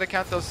land. Gotta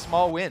count those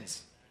small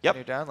wins. Yep. When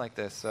you're down like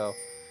this, so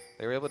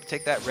they were able to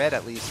take that red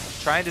at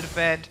least. Trying to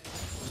defend.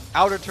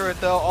 Outer turret,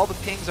 though, all the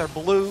pings are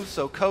blue,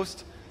 so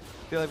Coast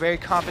feeling very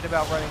confident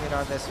about running in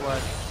on this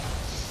one.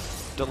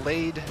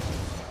 Delayed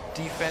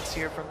defense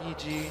here from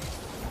EG.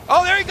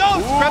 Oh, there he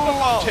goes!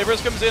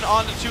 Tibbers comes in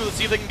on to 2. Let's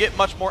see if they can get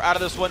much more out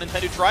of this one.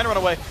 Nintendo trying to run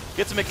away.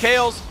 Gets him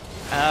McHale's.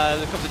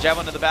 There comes the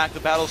Javelin in the back. The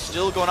battle's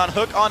still going on.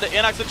 Hook onto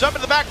Inox. A jump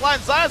into the back line.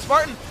 Zion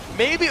Spartan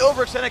maybe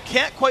overextended.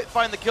 Can't quite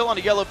find the kill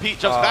onto Yellow Pete.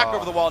 Jumps back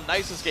over the wall.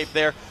 Nice escape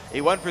there. A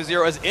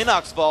 1-for-0 as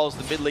Inox falls.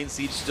 The mid lane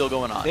siege still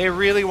going on. They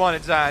really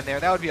wanted Zion there.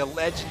 That would be a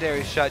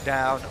legendary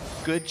shutdown.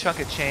 Good chunk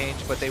of change,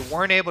 but they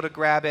weren't able to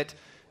grab it.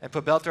 And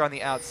Pobelter on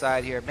the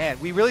outside here. Man,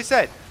 we really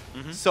said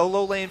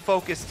solo lane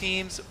focused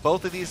teams.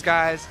 Both of these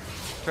guys.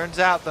 Turns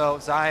out, though,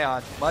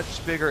 Zion,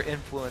 much bigger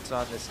influence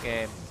on this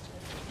game.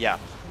 Yeah.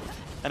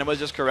 And it was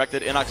just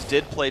corrected. Inox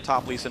did play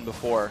top Lee Sin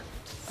before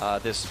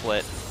this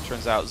split.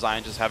 Turns out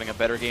Zion just having a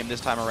better game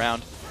this time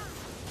around.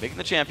 Making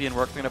the champion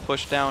work. They're going to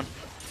push down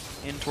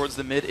in towards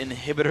the mid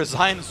inhibitor.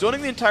 Zion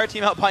zoning the entire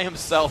team out by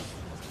himself.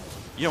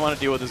 You don't want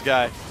to deal with this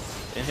guy.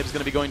 Inhib's going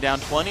to be going down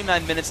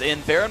 29 minutes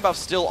in. Baron buff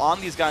still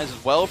on these guys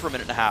as well for a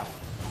minute and a half.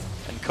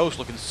 And Coast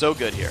looking so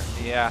good here.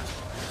 Yeah.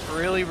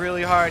 Really,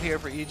 really hard here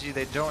for EG.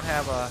 They don't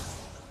have a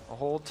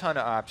whole ton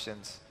of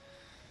options.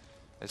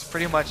 It's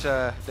pretty much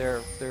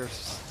their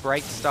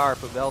bright star,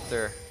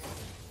 Pabelter,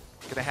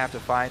 gonna have to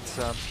find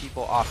some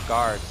people off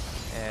guard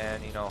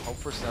and hope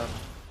for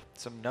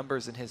some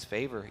numbers in his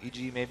favor.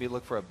 EG maybe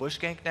look for a bush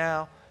gank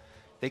now.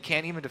 They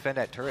can't even defend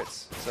at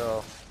turrets,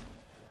 so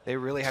they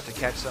really have to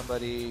catch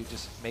somebody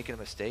just making a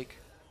mistake.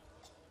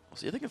 We'll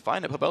see if they can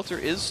find it. Pabelter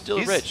is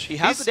still rich. He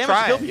has the damage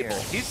to kill people.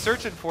 Here. He's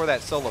searching for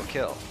that solo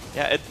kill.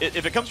 Yeah,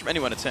 if it comes from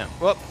anyone, it's him.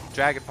 Well,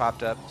 Dragon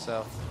popped up,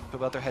 so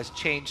Pabelter has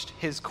changed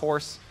his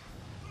course.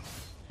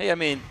 Hey, I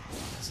mean,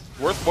 it's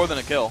worth more than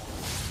a kill.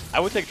 I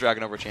would take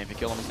Dragon over champion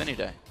kill almost any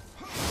day.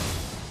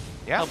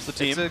 Yeah, helps the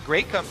team. It's a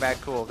great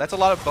comeback. Cool. That's a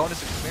lot of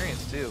bonus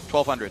experience too.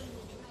 1,200.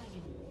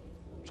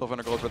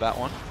 1,200 gold for that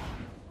one.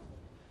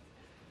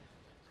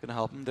 Gonna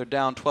help them. They're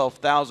down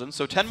 12,000,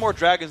 so 10 more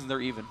dragons and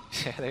they're even.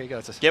 Yeah, there you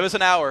go. Give us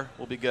an hour,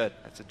 we'll be good.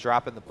 That's a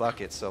drop in the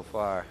bucket so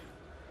far.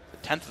 A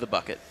tenth of the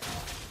bucket.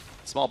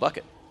 Small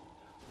bucket.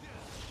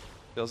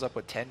 Fills up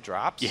with 10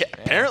 drops? Yeah,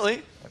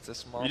 apparently. That's a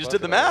small You just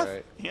bucket, did the math?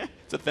 right. Yeah,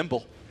 it's a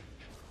thimble.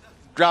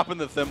 Dropping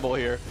the thimble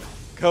here.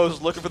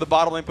 Koz looking for the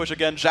bottom lane push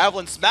again.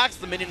 Javelin smacks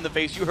the minion in the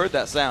face. You heard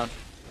that sound.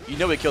 You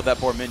know he killed that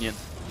poor minion.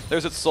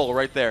 There's its soul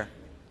right there.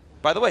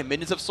 By the way,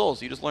 minions have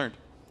souls. You just learned.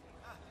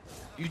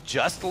 You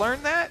just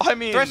learned that? I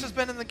mean, Thresh has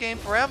been in the game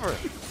forever.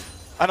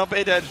 I don't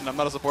pay attention. I'm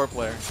not a support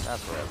player. Not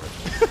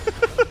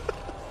forever.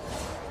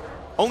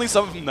 Only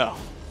some of them know.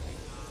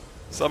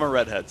 Some are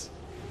redheads.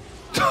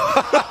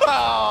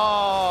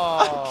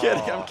 Oh. I'm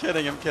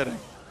kidding.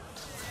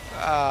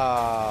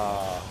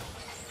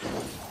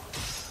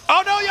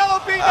 Oh no, Yellow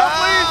Peanut,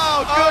 please!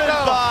 Oh,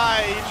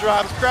 goodbye. No. He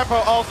drops.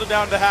 Crepo also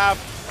down to half.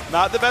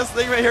 Not the best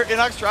thing right here.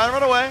 Inox trying to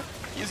run away.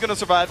 He's going to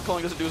survive.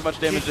 Culling doesn't do as much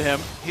damage to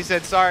him. He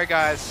said, sorry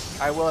guys,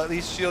 I will at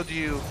least shield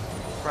you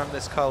from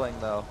this culling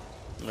though.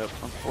 Yep,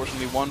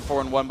 unfortunately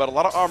 1-4-1, but a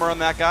lot of armor on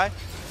that guy.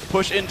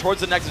 Push in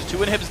towards the Nexus.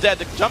 2 inhibs dead.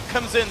 The jump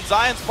comes in.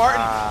 Zion Spartan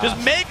just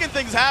making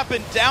things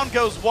happen. Down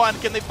goes 1.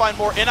 Can they find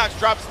more? Inox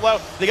drops low.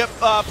 They get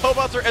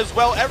Pobelter as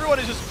well. Everyone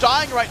is just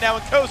dying right now,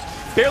 and Coast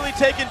barely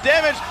taking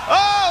damage.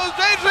 Oh,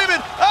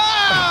 Daydreaming!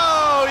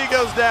 Oh, he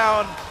goes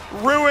down.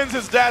 Ruins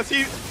his desk.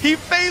 He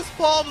face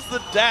palms the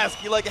desk.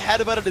 He like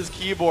headbutted his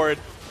keyboard.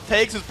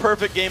 Takes his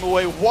perfect game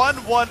away.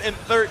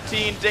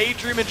 1-1-13.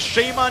 Daydreaming,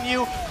 shame on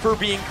you for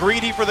being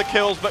greedy for the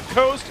kills, but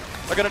Coast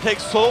are going to take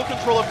sole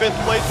control of 5th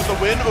place with a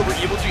win over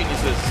Evil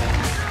Geniuses.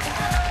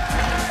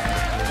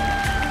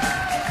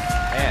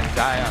 Man,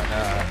 Zion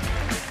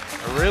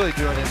really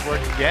doing his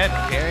work again,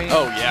 carrying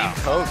Team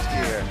Coast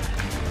here.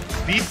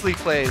 Beastly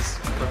plays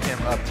from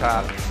him up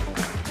top.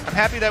 I'm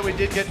happy that we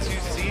did get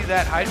to see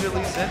that Hydra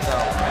Lee Sin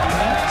though.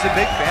 He's a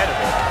big fan of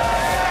it.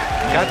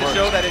 Got to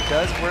show that it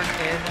does work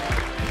in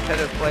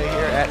competitive play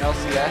here at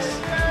LCS.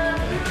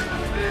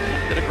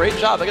 Did a great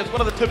job. I guess one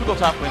of the typical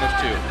top laners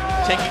too.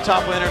 Tanky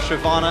top laner,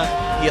 Shyvana,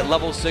 he at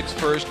level 6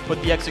 first, put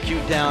the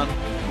execute down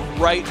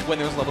right when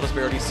there was level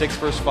disparity, 6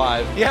 versus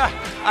 5. Yeah,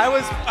 I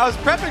was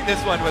prepping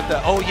this one with the,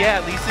 oh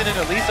yeah, Lee Sin and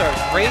Elisa are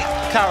a great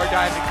tower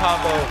diamond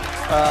combo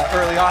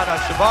early on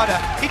Shyvana.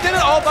 He did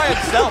it all by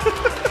himself.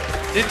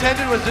 The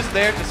intention was just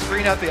there to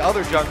screen out the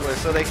other junglers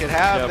so they could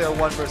have their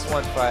 1 versus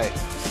 1 fight.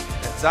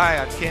 And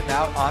Zion came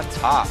out on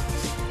top.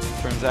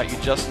 Turns out you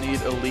just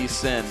need Elise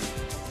Sin.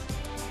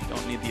 You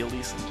don't need the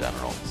Elise in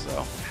general,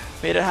 so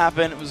made it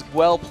happen. It was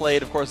well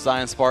played, of course,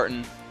 Zion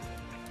Spartan.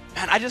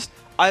 Man,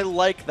 I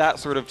like that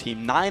sort of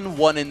team.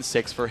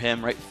 9-1-6 for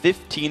him, right?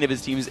 15 of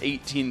his team's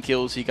 18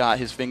 kills. He got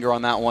his finger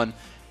on that one.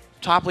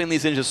 Top lane Lee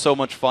Sin is just so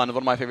much fun. One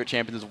of my favorite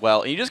champions as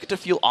well. And you just get to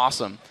feel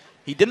awesome.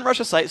 He didn't rush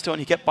a Sightstone.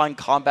 He kept buying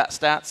combat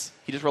stats.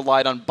 He just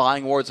relied on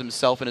buying wards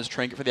himself and his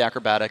trinket for the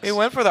acrobatics. He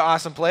went for the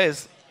awesome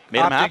plays.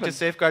 Made him happen. To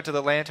safeguard to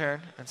the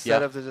lantern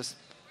instead of the just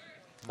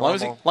As long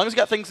as he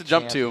got things to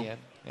jump to,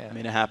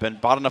 made it happen.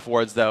 Bought enough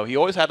wards, though. He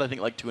always had, I think,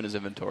 like 2 in his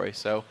inventory.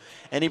 So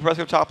any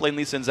progressive top lane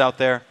Lee Sin's out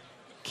there,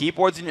 keep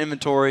wards in your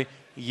inventory.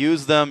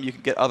 Use them. You can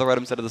get other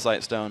items out of the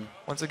Sightstone.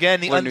 Once again,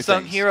 the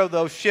unsung hero,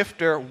 though,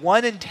 Shifter,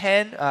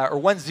 1-10, or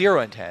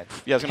 1-0-10.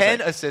 Yeah,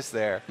 10 assists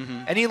there.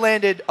 And he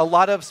landed a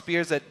lot of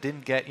spears that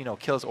didn't get,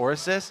 kills or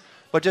assists,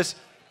 but just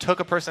took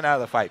a person out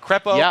of the fight.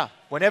 Crepo,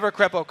 whenever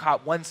Crepo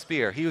caught 1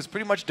 spear, he was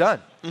pretty much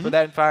done for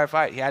that entire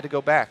fight. He had to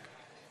go back.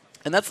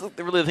 And that's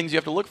really the things you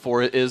have to look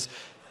for is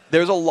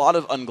there's a lot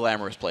of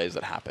unglamorous plays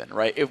that happen,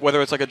 right? Whether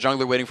it's like a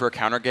jungler waiting for a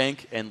counter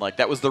gank, and like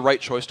that was the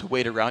right choice to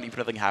wait around even if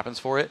nothing happens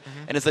for it.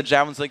 And it's that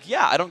Javelin's like,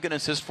 yeah, I don't get an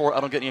assist for it,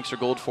 I don't get any extra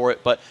gold for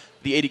it, but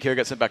the AD carry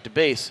got sent back to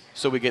base,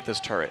 so we get this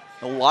turret.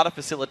 A lot of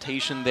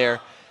facilitation there.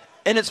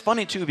 And it's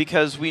funny, too,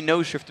 because we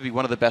know Shift to be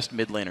one of the best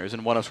mid laners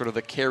and one of sort of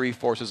the carry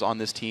forces on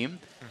this team.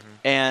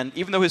 And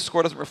even though his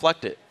score doesn't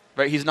reflect it,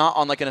 right? He's not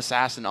on like an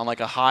assassin, on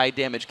like a high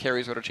damage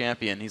carry sort of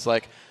champion. He's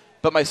like,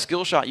 but my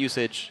skill shot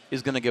usage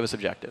is going to give us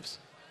objectives.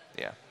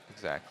 Yeah,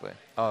 exactly.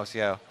 Oh, so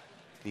yeah,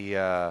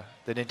 the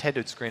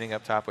Nintendo screening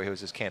up top where he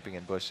was just camping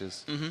in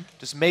bushes.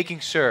 Just making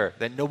sure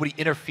that nobody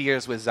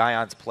interferes with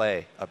Zion's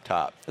play up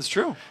top. That's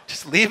true.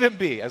 Just leave him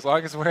be. As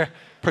long as we're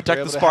Protect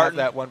able the to Spartan.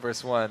 have that 1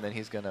 versus 1, then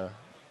he's going to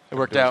It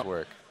worked out.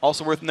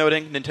 Also worth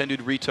noting,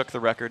 Nintendo retook the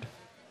record.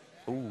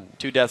 Ooh.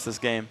 2 deaths this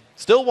game.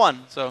 Still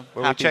 1, so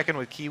Were happy. we checking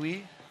with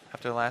Kiwi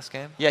after the last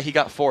game? Yeah, he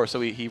got 4,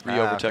 so he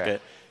re-overtook okay.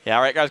 it. Yeah,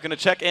 all right, guys, going to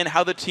check in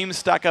how the teams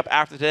stack up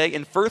after today.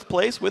 In first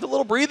place, with a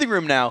little breathing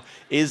room now,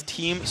 is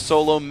Team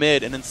Solo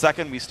Mid. And in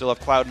second, we still have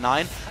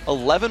Cloud9,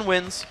 11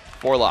 wins,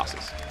 4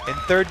 losses. In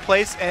third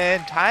place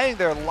and tying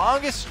their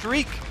longest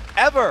streak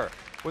ever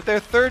with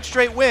their 3rd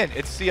straight win,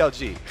 it's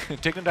CLG.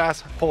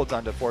 Dignitas holds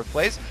on to 4th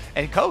place,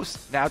 and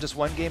Coast now just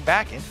 1 game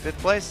back in 5th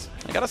place.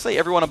 I gotta say,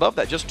 everyone above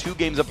that, just 2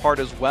 games apart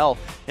as well.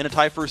 In a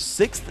tie for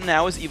 6th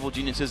now is Evil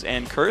Geniuses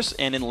and Curse,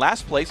 and in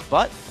last place,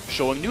 but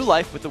showing new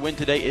life with the win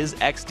today, is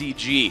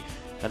XDG.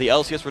 Now the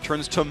LCS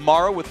returns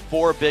tomorrow with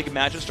 4 big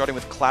matches, starting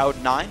with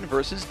Cloud9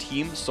 versus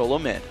Team Solo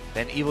Mid.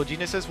 Then Evil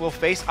Geniuses will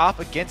face off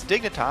against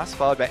Dignitas,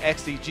 followed by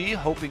XDG,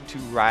 hoping to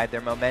ride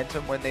their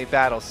momentum when they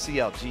battle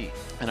CLG.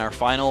 And our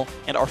final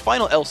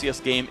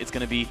LCS game is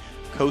going to be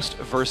Coast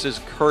versus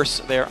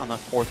Curse there on the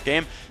 4th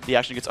game. The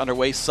action gets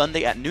underway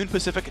Sunday at noon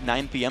Pacific,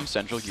 9 p.m.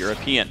 Central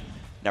European.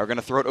 Now we're going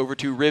to throw it over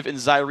to Riv and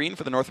Zyrene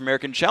for the North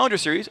American Challenger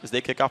Series as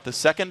they kick off the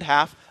second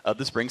half of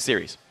the Spring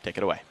Series. Take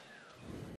it away.